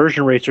your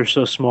conversion rates are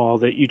so small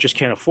that you just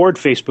can't afford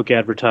Facebook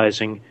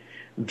advertising,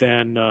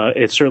 then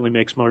it certainly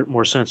makes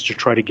more sense to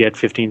try to get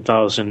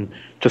 15,000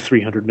 to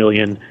 300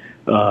 million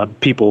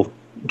people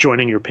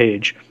joining your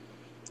page.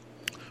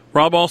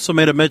 Rob also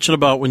made a mention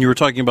about when you were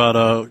talking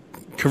about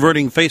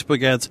converting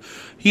Facebook ads.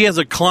 He has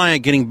a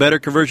client getting better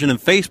conversion in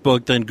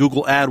Facebook than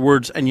Google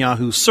AdWords and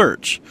Yahoo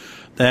Search.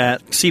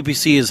 That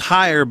CPC is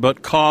higher,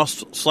 but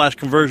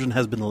cost/conversion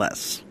has been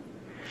less.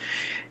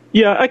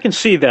 Yeah, I can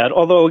see that.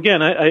 Although,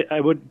 again, I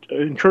would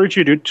encourage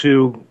you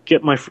to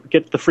get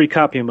the free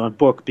copy of my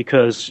book,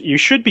 because you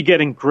should be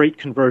getting great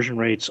conversion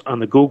rates on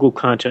the Google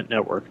Content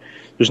Network.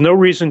 There's no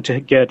reason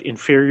to get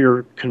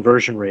inferior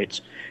conversion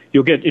rates.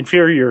 You'll get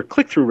inferior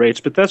click-through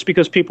rates, but that's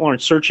because people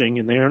aren't searching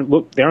and they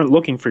aren't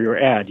looking for your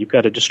ad. You've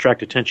got to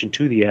distract attention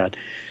to the ad.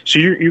 So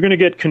you're going to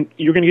get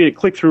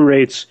click-through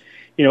rates,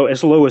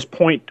 as low as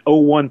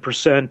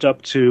 0.01%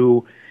 up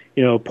to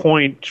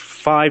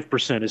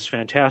 0.5% is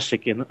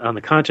fantastic on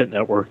the Content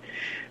Network,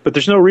 but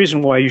there's no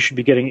reason why you should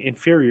be getting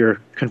inferior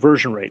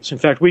conversion rates. In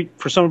fact,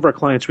 for some of our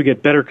clients, we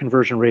get better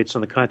conversion rates on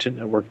the Content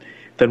Network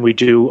than we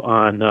do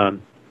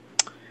on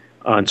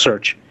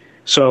search.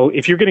 So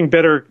if you're getting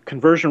better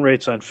conversion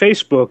rates on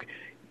Facebook,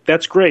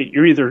 that's great.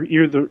 You're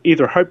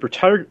either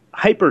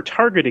hyper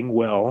targeting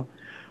well,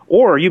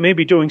 or you may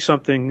be doing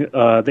something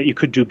that you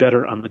could do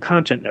better on the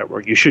Content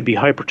Network. You should be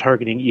hyper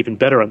targeting even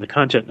better on the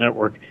Content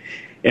Network,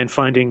 and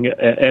finding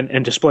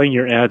and displaying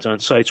your ads on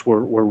sites where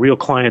real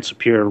clients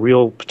appear,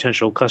 real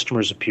potential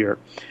customers appear,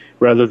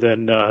 rather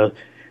than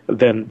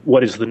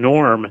what is the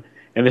norm.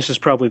 And this is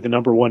probably the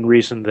number one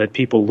reason that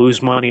people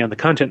lose money on the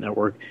Content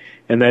Network,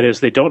 and that is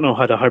they don't know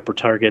how to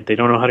hyper-target, they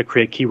don't know how to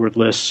create keyword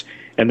lists,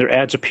 and their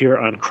ads appear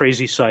on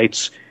crazy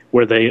sites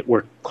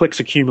where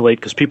clicks accumulate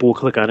because people will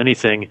click on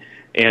anything,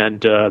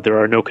 and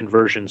there are no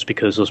conversions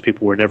because those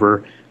people were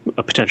never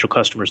potential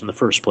customers in the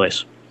first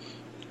place.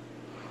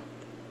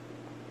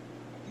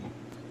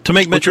 To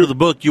make mention of the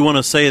book, you want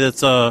to say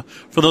that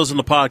for those in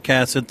the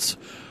podcast, it's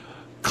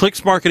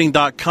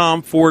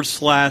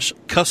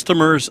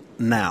clicksmarketing.com/customers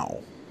now.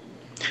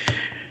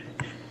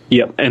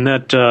 Yep, and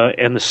that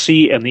and the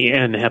C and the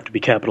N have to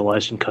be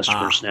capitalized in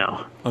customers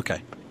now.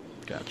 Okay,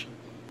 gotcha.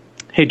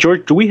 Hey,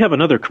 George, do we have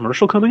another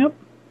commercial coming up?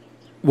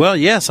 Well,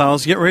 yes, I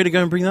was getting ready to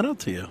go and bring that up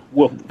to you.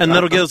 Well, and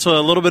that'll give us a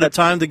little bit of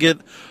time to get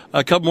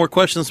a couple more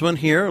questions in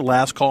here.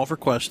 Last call for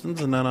questions,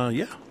 and then,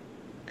 yeah.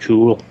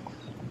 Cool.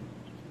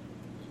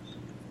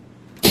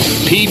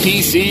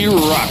 PPC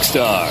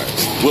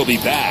Rockstars. We'll be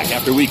back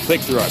after we click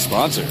through our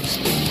sponsors.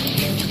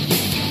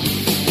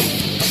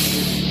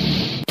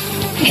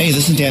 Hey,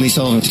 this is Danny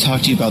Sullivan to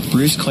talk to you about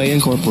Bruce Clay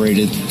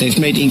Incorporated. They've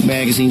made Inc.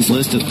 Magazine's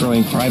list of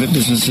growing private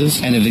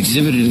businesses and have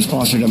exhibited and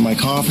sponsored at my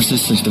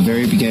conferences since the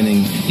very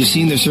beginning. You've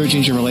seen their search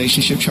engine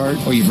relationship chart,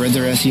 or you've read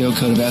their SEO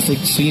code of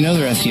ethics, so you know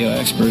they're SEO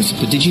experts.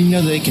 But did you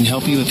know they can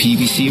help you with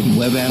PPC,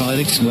 web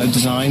analytics, web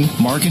design,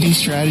 marketing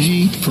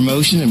strategy,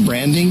 promotion, and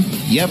branding?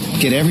 Yep,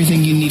 get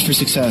everything you need for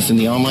success in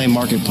the online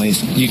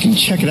marketplace. You can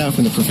check it out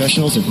from the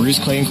professionals at Bruce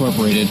Clay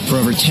Incorporated. For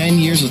over 10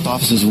 years with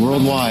offices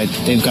worldwide,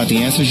 they've got the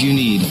answers you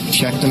need.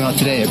 Check them out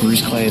today at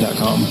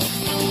bruceclay.com.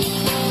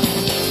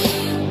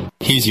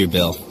 Here's your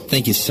bill.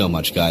 Thank you so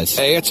much, guys.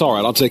 Hey, it's all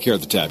right. I'll take care of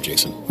the tab,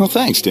 Jason. Well,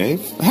 thanks,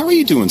 Dave. How are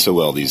you doing so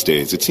well these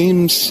days? It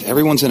seems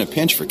everyone's in a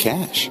pinch for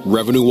cash.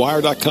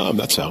 RevenueWire.com,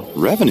 that's how.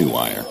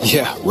 RevenueWire?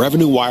 Yeah,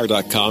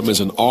 RevenueWire.com is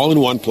an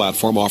all-in-one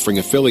platform offering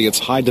affiliates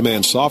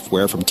high-demand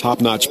software from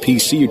top-notch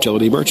PC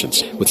utility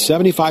merchants. With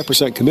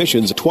 75%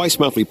 commissions, twice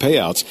monthly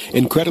payouts,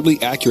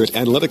 incredibly accurate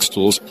analytics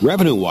tools,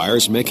 RevenueWire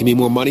is making me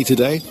more money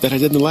today than I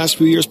did in the last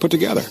few years put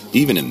together.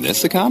 Even in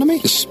this economy?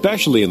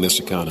 Especially in this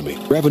economy.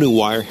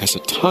 RevenueWire has a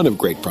ton of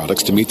great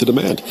products to meet the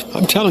demand.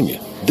 I'm telling you,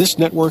 this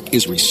network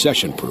is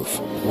recession-proof.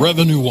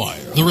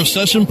 RevenueWire, the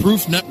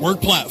recession-proof network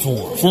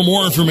platform. For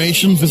more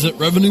information, visit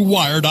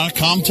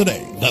RevenueWire.com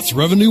today. That's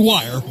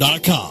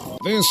RevenueWire.com.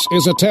 This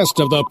is a test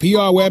of the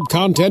PR Web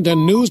content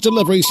and news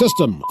delivery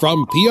system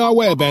from PR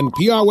Web and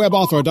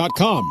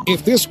PRWebAuthor.com.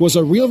 If this was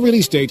a real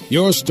release date,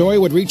 your story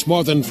would reach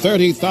more than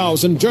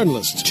 30,000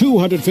 journalists,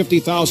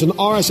 250,000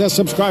 RSS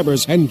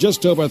subscribers, and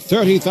just over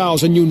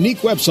 30,000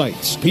 unique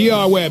websites.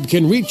 PR Web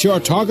can reach your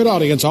target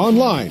audience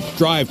online,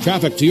 drive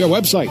traffic to your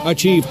website,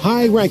 achieve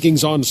high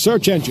rankings on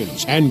search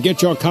engines, and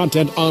get your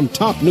content on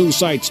top news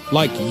sites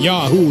like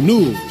Yahoo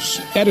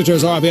News.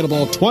 Editors are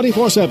available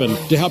 24/7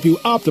 to help you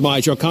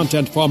optimize your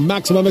content for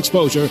maximum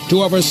exposure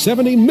to over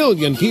 70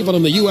 million people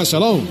in the U.S.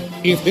 alone.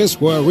 If this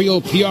were a real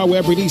PR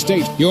Web release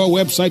date, your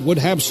website would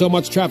have so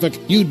much traffic,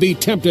 you'd be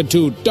tempted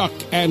to duck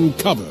and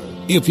cover.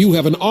 If you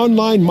have an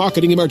online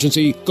marketing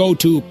emergency, go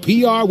to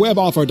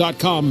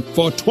PRWebAuthor.com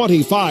for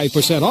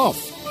 25% off.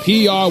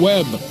 PR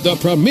Web, the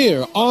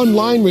premier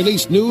online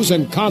release news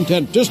and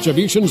content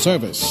distribution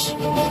service.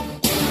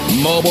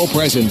 Mobile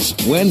presence,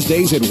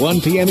 Wednesdays at 1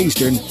 p.m.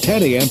 Eastern,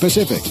 10 a.m.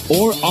 Pacific,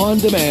 or on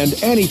demand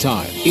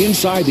anytime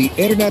inside the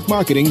Internet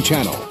Marketing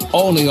Channel.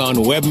 Only on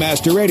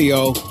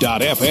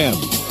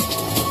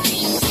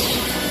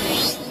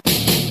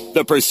WebmasterRadio.fm.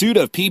 The pursuit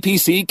of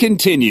PPC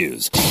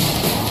continues.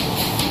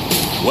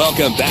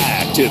 Welcome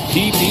back to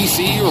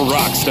PPC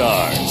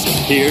Rockstars.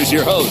 Here's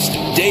your host,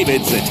 David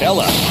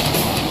Zatella.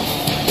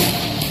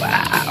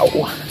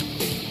 Wow.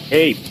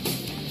 Hey,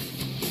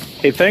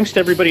 thanks to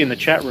everybody in the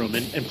chat room,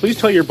 and please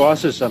tell your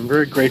bosses I'm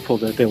very grateful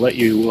that they let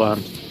you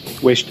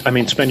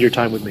spend your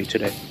time with me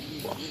today.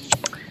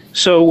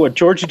 So,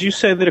 George, did you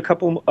say that a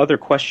couple other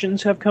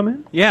questions have come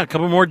in? Yeah, a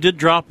couple more did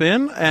drop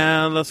in,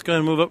 and let's go ahead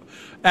and move up.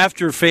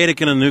 After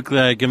Fadic and a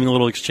Nuclei giving a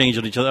little exchange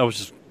at each other, that was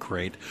just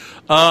great.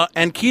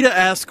 And Kita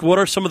asked, what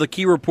are some of the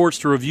key reports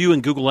to review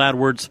in Google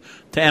AdWords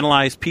to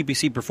analyze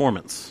PPC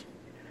performance?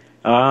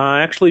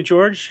 Actually,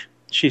 George,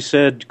 she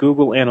said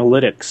Google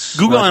Analytics.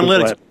 Google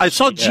Analytics. I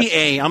saw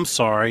GA. I'm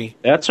sorry.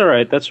 That's all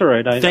right.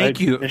 Thank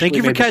you. Thank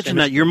you for catching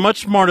that. You're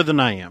much smarter than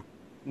I am.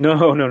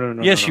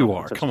 No. Yes, you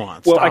are. Come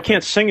on. Well, I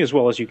can't sing as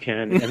well as you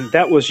can, and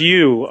that was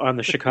you on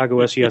the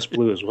Chicago SES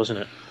Blues, wasn't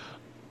it?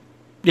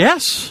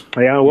 Yes.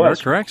 Yeah, it was.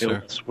 You're correct,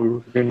 sir.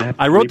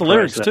 I wrote the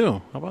lyrics,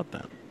 too. How about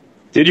that?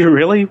 Did you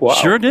really? Wow.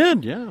 Sure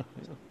did, yeah.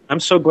 I'm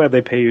so glad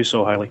they pay you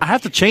so highly. I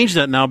have to change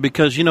that now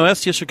because,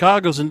 SES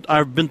Chicago's,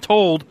 I've been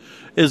told,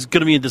 is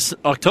going to be in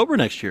October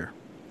next year.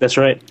 That's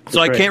right.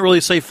 I can't really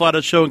say flat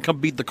out show and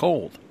come beat the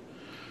cold.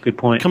 Good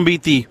point. Come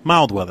beat the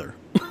mild weather.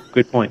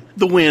 Good point.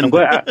 The wind.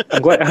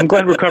 I'm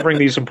glad we're covering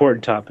these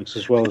important topics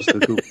as well as the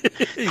Google.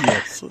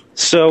 Yes.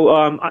 So,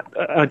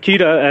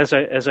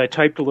 Akita, as I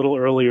typed a little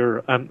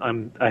earlier,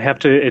 I have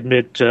to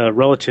admit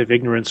relative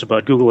ignorance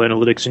about Google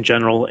Analytics in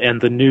general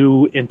and the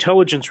new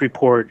intelligence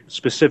report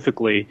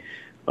specifically.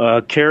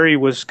 Carrie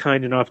was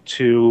kind enough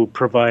to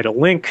provide a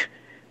link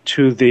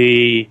to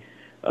the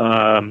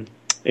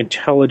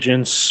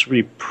intelligence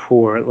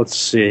report. Let's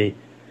see.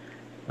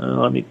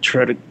 Let me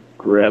try to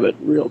grab it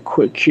real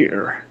quick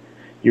here.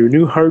 Your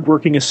new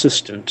hardworking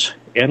assistant,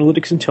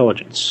 Analytics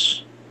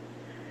Intelligence,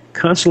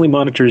 constantly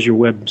monitors your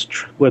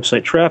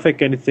website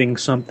traffic. Anytime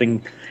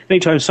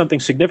something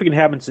significant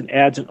happens, it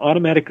adds an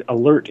automatic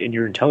alert in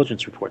your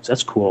intelligence reports.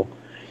 That's cool.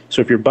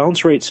 So if your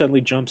bounce rate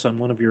suddenly jumps on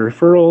one of your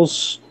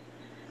referrals,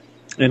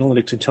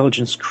 Analytics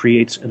Intelligence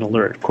creates an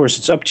alert. Of course,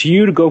 it's up to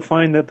you to go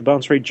find that the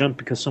bounce rate jumped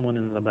because someone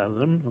in the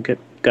bottom. Okay,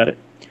 got it.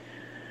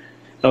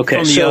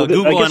 Okay, so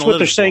I guess what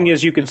they're saying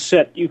is you can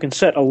set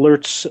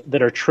alerts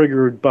that are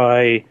triggered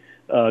by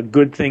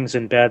good things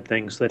and bad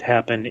things that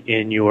happen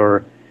in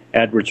your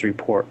AdWords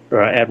report or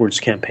AdWords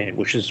campaign,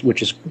 which is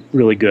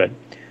really good.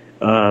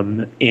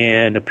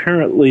 And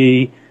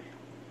apparently,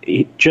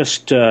 it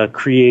just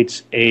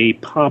creates a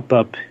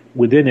pop-up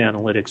within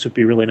Analytics. It'd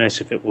be really nice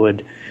if it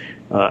would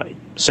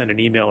send an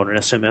email or an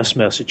SMS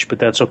message, but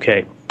that's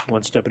okay.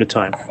 One step at a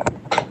time.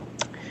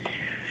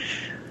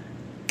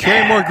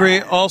 Carrie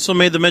Moore-Gray also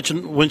made the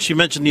mention when she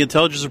mentioned the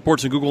intelligence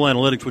reports in Google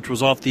Analytics, which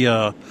was off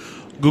the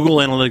Google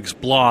Analytics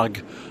blog.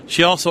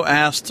 She also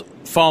asked,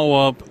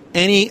 follow-up,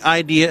 any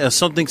idea if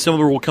something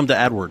similar will come to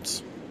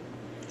AdWords?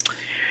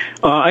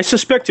 I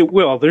suspect it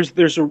will.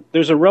 There's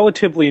a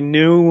relatively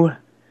new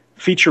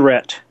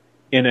featurette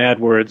in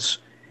AdWords,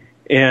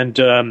 and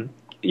the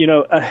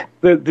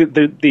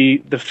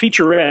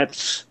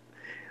featurettes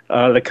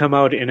that come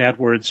out in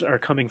AdWords are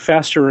coming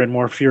faster and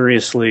more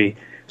furiously.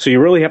 So you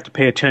really have to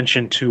pay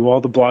attention to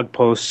all the blog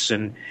posts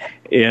and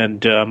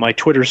my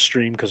Twitter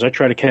stream because I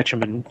try to catch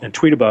them and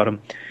tweet about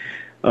them.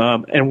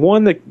 And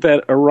one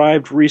that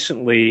arrived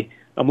recently,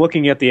 I'm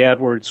looking at the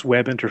AdWords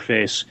web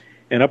interface,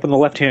 and up in the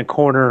left-hand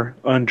corner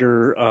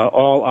under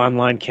all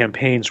online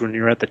campaigns, when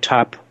you're at the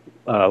top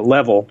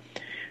level,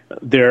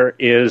 there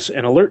is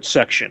an alert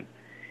section,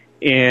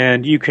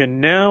 and you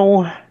can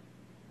now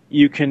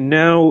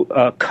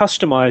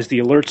customize the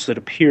alerts that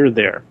appear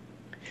there.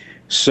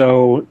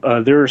 So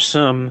there are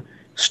some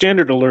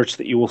standard alerts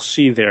that you will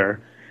see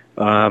there.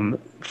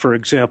 For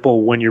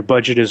example, when your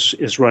budget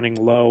is running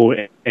low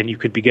and you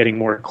could be getting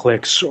more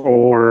clicks,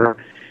 or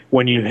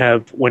when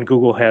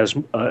Google has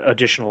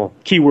additional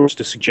keywords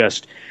to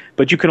suggest.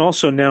 But you can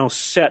also now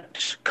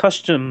set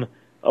custom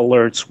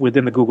alerts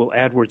within the Google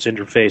AdWords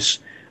interface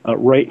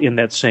right in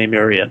that same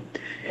area.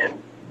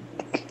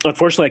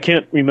 Unfortunately, I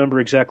can't remember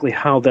exactly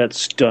how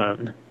that's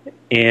done,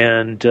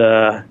 and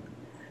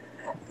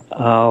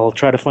I'll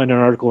try to find an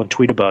article and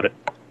tweet about it.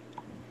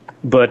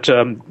 But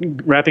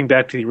wrapping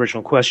back to the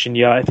original question,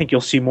 yeah, I think you'll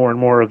see more and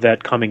more of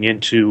that coming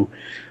into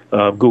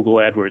Google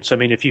AdWords. I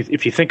mean, if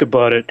you think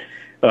about it,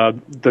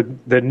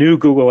 the new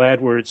Google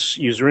AdWords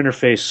user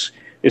interface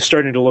is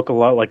starting to look a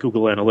lot like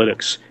Google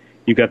Analytics.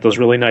 You've got those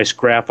really nice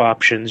graph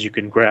options. You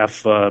can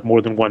graph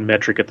more than one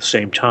metric at the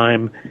same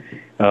time.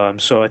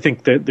 So I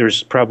think that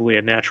there's probably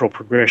a natural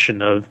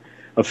progression of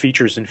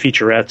features and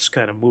featurettes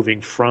kind of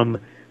moving from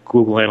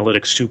Google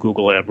Analytics to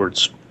Google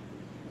AdWords.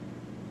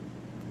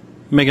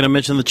 Making a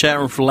mention in the chat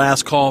room for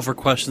last call for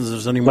questions. If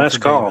there's any more Last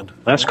call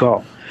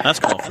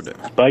for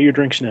David. Buy your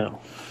drinks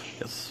now.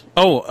 Yes.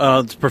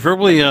 Oh,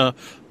 preferably. You know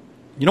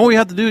what we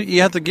have to do? We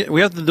have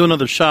to do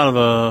another shot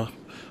of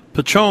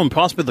Patron,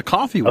 possibly the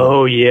coffee one.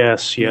 Oh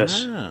yes. Yeah,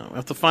 we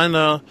have to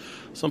find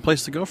some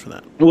place to go for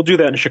that. We'll do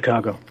that in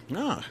Chicago.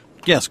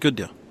 Yes, good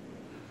deal.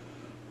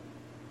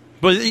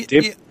 But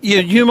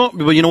you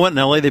know what? In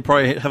LA, they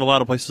probably have a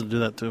lot of places to do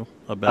that too.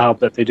 I'll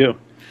bet they do.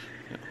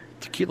 Yeah.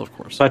 Tequila, of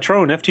course.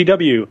 Patron,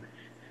 FTW.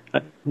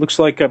 Looks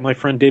like my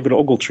friend David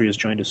Ogletree has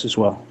joined us as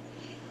well.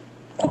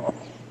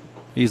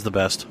 He's the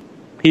best.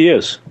 He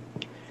is.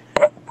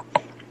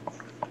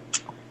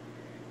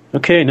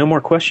 Okay, no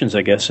more questions,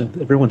 I guess.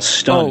 Everyone's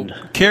stunned.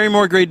 Oh, Carrie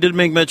Morgray did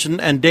make mention,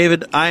 and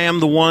David, I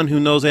am the one who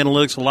knows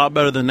analytics a lot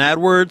better than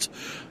AdWords.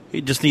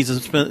 She just needs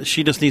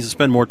to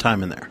spend more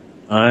time in there.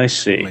 I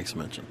see. Makes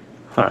mention.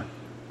 Huh.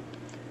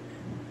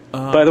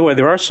 By the way,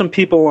 there are some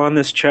people on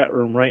this chat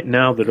room right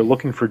now that are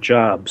looking for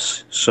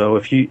jobs. So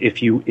if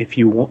you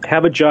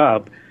have a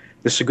job,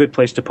 this is a good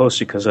place to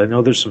post it, because I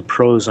know there's some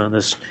pros on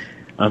this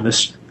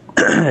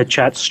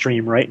chat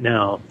stream right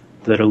now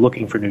that are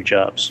looking for new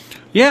jobs.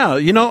 Yeah,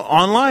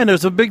 online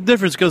there's a big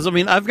difference, because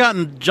I've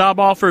gotten job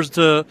offers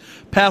to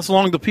pass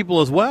along to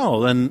people as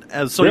well, and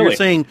so really? You're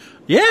saying,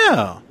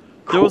 yeah,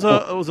 cool. It's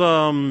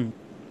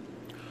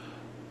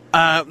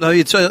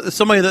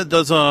somebody that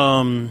does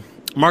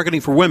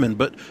marketing for women,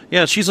 but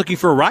yeah, she's looking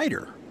for a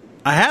writer.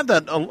 I have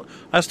that.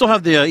 I still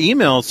have the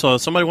email, so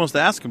if somebody wants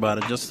to ask about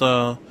it, just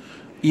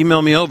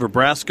email me over,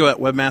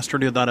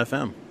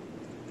 brasco@webmasterradio.fm.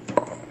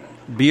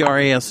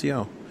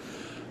 BRASCO.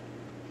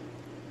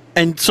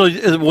 And so,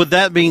 with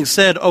that being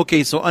said,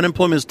 okay, so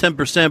unemployment is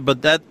 10%,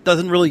 but that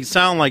doesn't really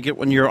sound like it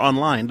when you're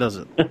online, does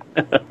it?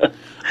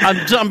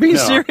 I'm being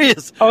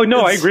serious. Oh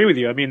no, I agree with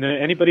you. I mean,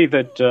 anybody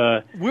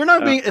that we're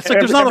not being. It's like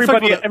there's not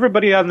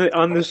everybody on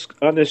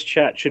this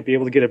chat should be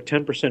able to get a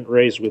 10%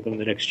 raise within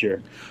the next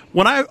year.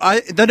 When I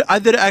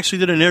actually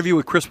did an interview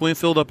with Chris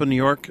Winfield up in New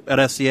York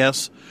at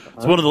SES.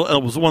 It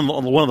was one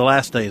of the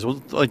last days.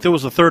 It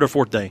was the third or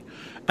fourth day,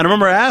 and I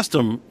remember I asked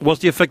him,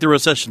 "What's the effect of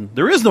recession?"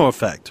 There is no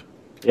effect.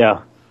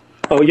 Yeah.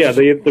 Oh yeah,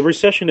 the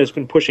recession has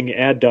been pushing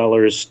ad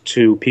dollars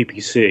to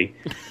PPC.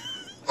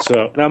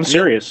 So, and I'm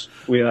serious.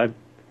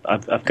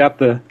 I've got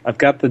the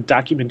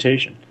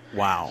documentation.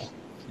 Wow.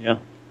 Yeah.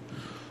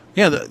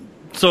 Yeah.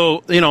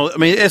 So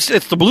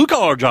it's the blue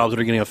collar jobs that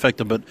are getting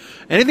affected, but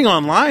anything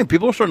online,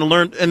 people are starting to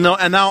learn. And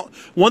now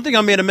one thing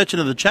I made a mention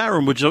in the chat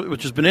room, which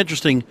has been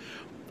interesting.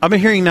 I've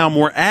been hearing now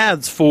more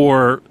ads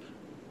for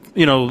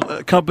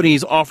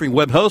companies offering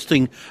web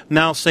hosting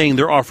now saying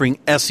they're offering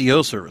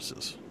SEO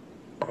services.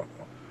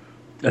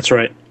 That's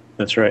right.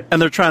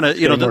 And they're trying to,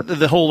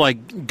 the whole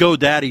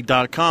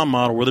GoDaddy.com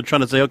model where they're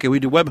trying to say, okay, we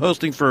do web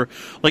hosting for,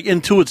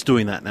 Intuit's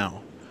doing that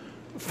now.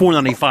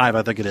 $4.95,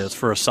 I think it is,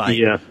 for a site.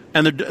 Yeah.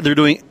 And they're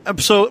doing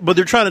so, but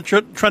they're trying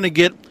to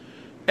get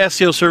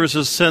SEO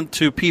services sent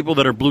to people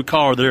that are blue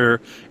collar.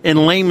 They're,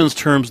 in layman's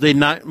terms, they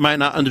might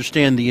not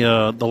understand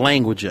the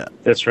language yet.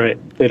 That's right.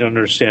 They don't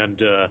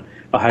understand a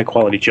high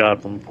quality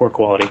job from poor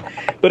quality.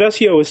 But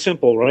SEO is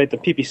simple, right? The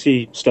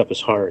PPC stuff is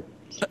hard.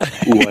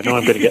 Ooh, I know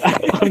I'm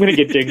gonna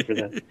get dinged for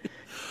that.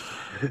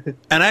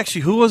 And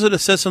actually, who was it that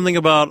said something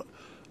about?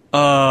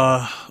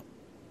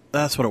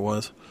 That's what it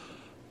was.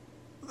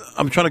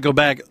 I'm trying to go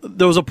back.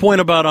 There was a point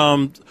about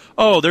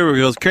there we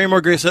go. As Carrie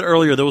Morgray said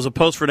earlier, there was a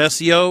post for an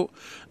SEO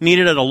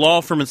needed at a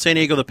law firm in San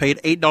Diego that paid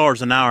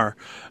 $8 an hour,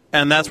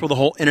 and that's where the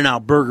whole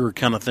In-N-Out Burger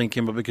kind of thing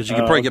came up, because you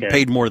could probably get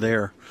paid more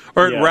there.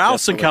 Or at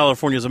Ralph's in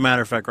California, as a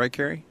matter of fact, right,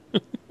 Carrie?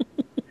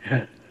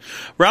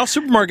 Ralph's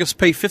supermarkets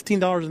pay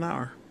 $15 an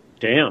hour.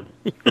 Damn.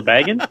 For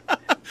bagging?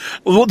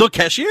 Well, the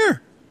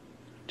cashier.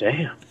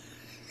 Damn.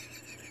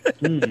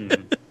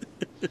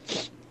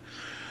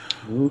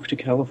 Move to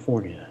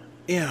California.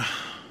 Yeah.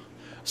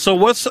 So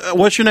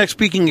what's your next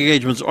speaking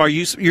engagements?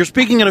 You're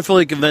speaking at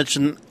Affiliate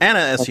Convention and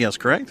at SES,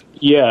 correct?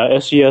 Yeah,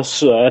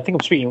 SES. I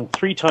think I'm speaking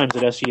 3 times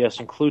at SES,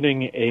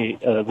 including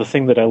the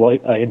thing that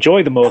I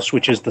enjoy the most,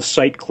 which is the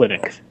site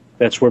clinic.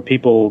 That's where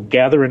people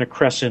gather in a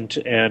crescent,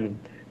 and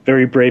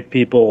very brave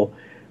people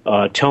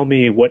tell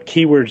me what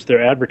keywords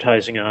they're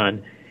advertising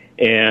on,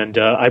 and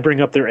I bring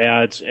up their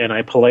ads and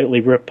I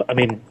politely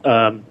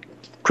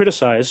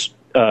criticize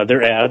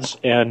their ads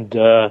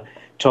and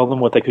tell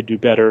them what they could do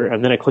better,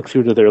 and then I click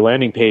through to their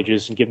landing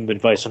pages and give them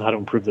advice on how to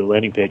improve their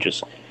landing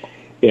pages.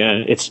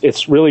 And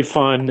it's really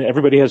fun.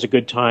 Everybody has a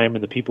good time,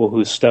 and the people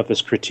whose stuff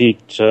is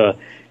critiqued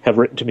have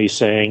written to me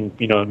saying,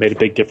 it made a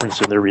big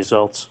difference in their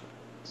results.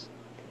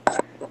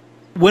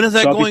 When is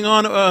that going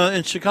on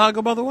in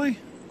Chicago, by the way?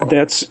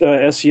 That's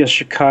SES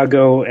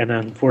Chicago, and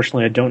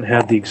unfortunately I don't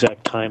have the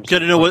exact times. Got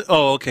to know what?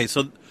 Oh, okay.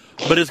 So,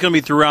 but it's going to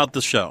be throughout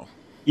the show.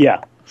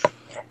 Yeah.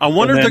 I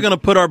wonder if they're going to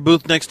put our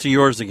booth next to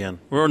yours again,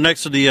 or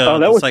next to the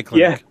site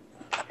clinic.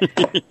 Yeah.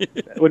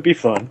 That would be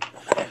fun.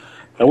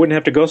 I wouldn't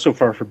have to go so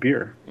far for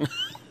beer.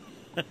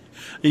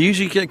 They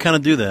usually kind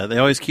of do that. They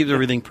always keep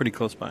everything pretty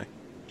close by.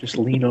 Just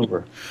lean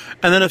over.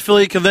 And then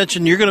Affiliate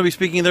Convention, you're going to be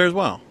speaking there as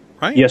well,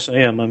 right? Yes, I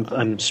am.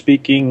 I'm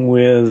speaking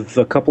with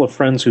a couple of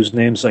friends whose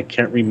names I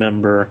can't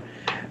remember,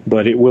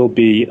 but it will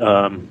be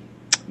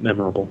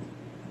memorable.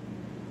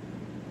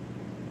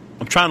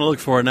 I'm trying to look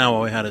for it now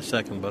while we had a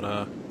second, but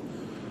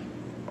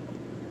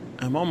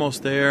I'm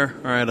almost there.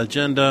 All right,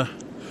 agenda.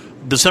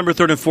 December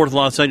 3rd and 4th,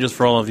 Los Angeles,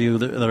 for all of you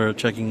that are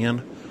checking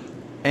in.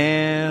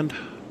 And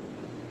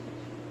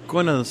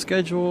going to the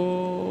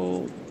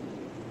schedule.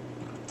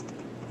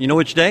 You know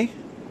which day?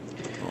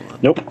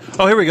 Nope.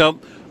 Oh, here we go.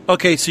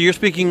 Okay, so you're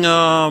speaking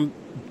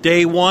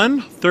day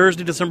 1,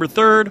 Thursday, December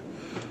 3rd.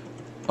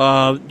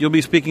 You'll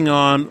be speaking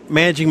on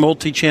managing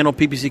multi-channel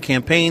PPC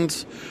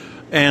campaigns.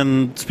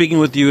 And speaking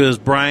with you is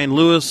Brian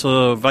Lewis,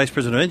 Vice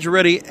President of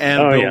EngineReady,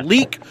 and Bill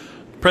Leak,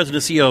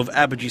 President and CEO of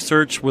Apogee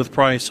Search, with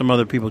probably some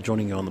other people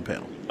joining you on the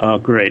panel. Oh,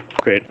 great.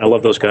 I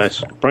love those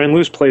guys. Brian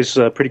Luce plays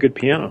pretty good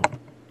piano.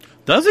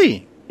 Does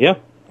he? Yeah.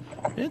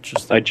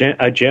 Interesting.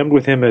 I jammed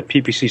with him at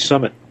PPC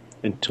Summit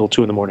until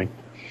 2 in the morning.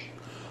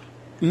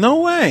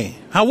 No way.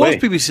 How was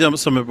PPC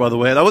Summit, by the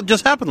way? That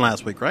just happened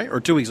last week, right? Or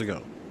 2 weeks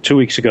ago? 2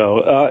 weeks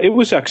ago. It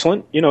was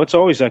excellent. It's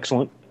always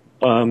excellent.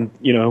 For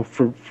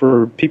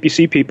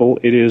PPC people,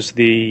 it's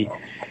the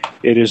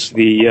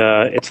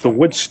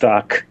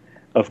Woodstock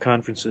of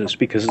conferences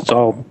because it's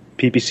all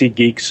PPC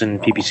geeks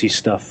and PPC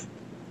stuff.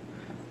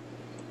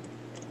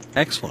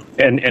 Excellent.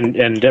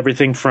 And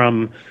everything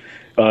from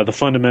the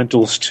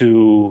fundamentals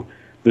to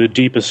the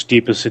deepest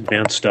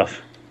advanced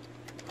stuff.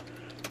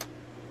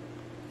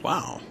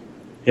 Wow.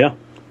 Yeah.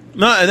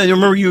 No, and I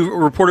remember you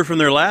reported from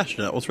there last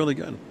year. That was really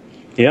good.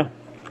 Yeah.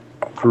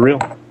 For real.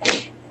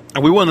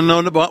 And we wouldn't have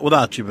known about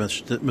without you,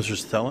 Mr.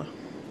 Stella.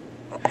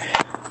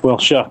 Well,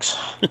 shucks.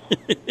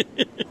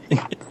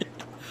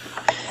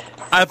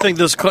 I think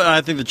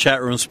the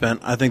chat room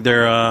spent. I think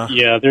they're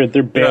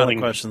they're bailing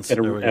questions at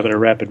a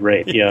rapid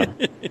rate. Yeah.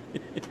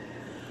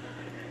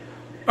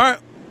 All right.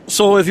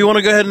 So if you want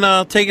to go ahead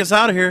and take us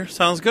out of here,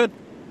 sounds good.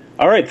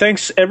 All right.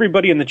 Thanks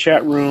everybody in the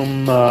chat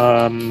room.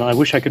 I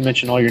wish I could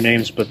mention all your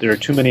names, but there are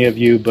too many of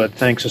you. But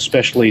thanks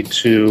especially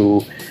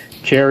to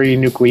Carrie,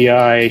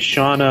 Nuclei,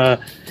 Shauna,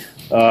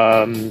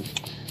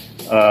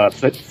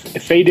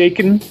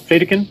 Fadekin,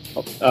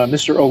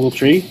 Mr.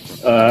 Ogletree,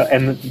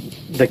 and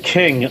the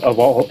king of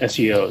all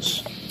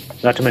SEOs.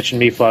 Not to mention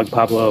me, Fog,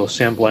 Pablo,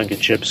 Sam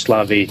Blankenship,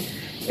 Slavi,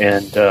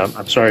 and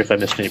I'm sorry if I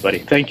missed anybody.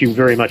 Thank you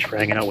very much for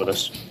hanging out with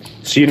us.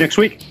 See you next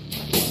week.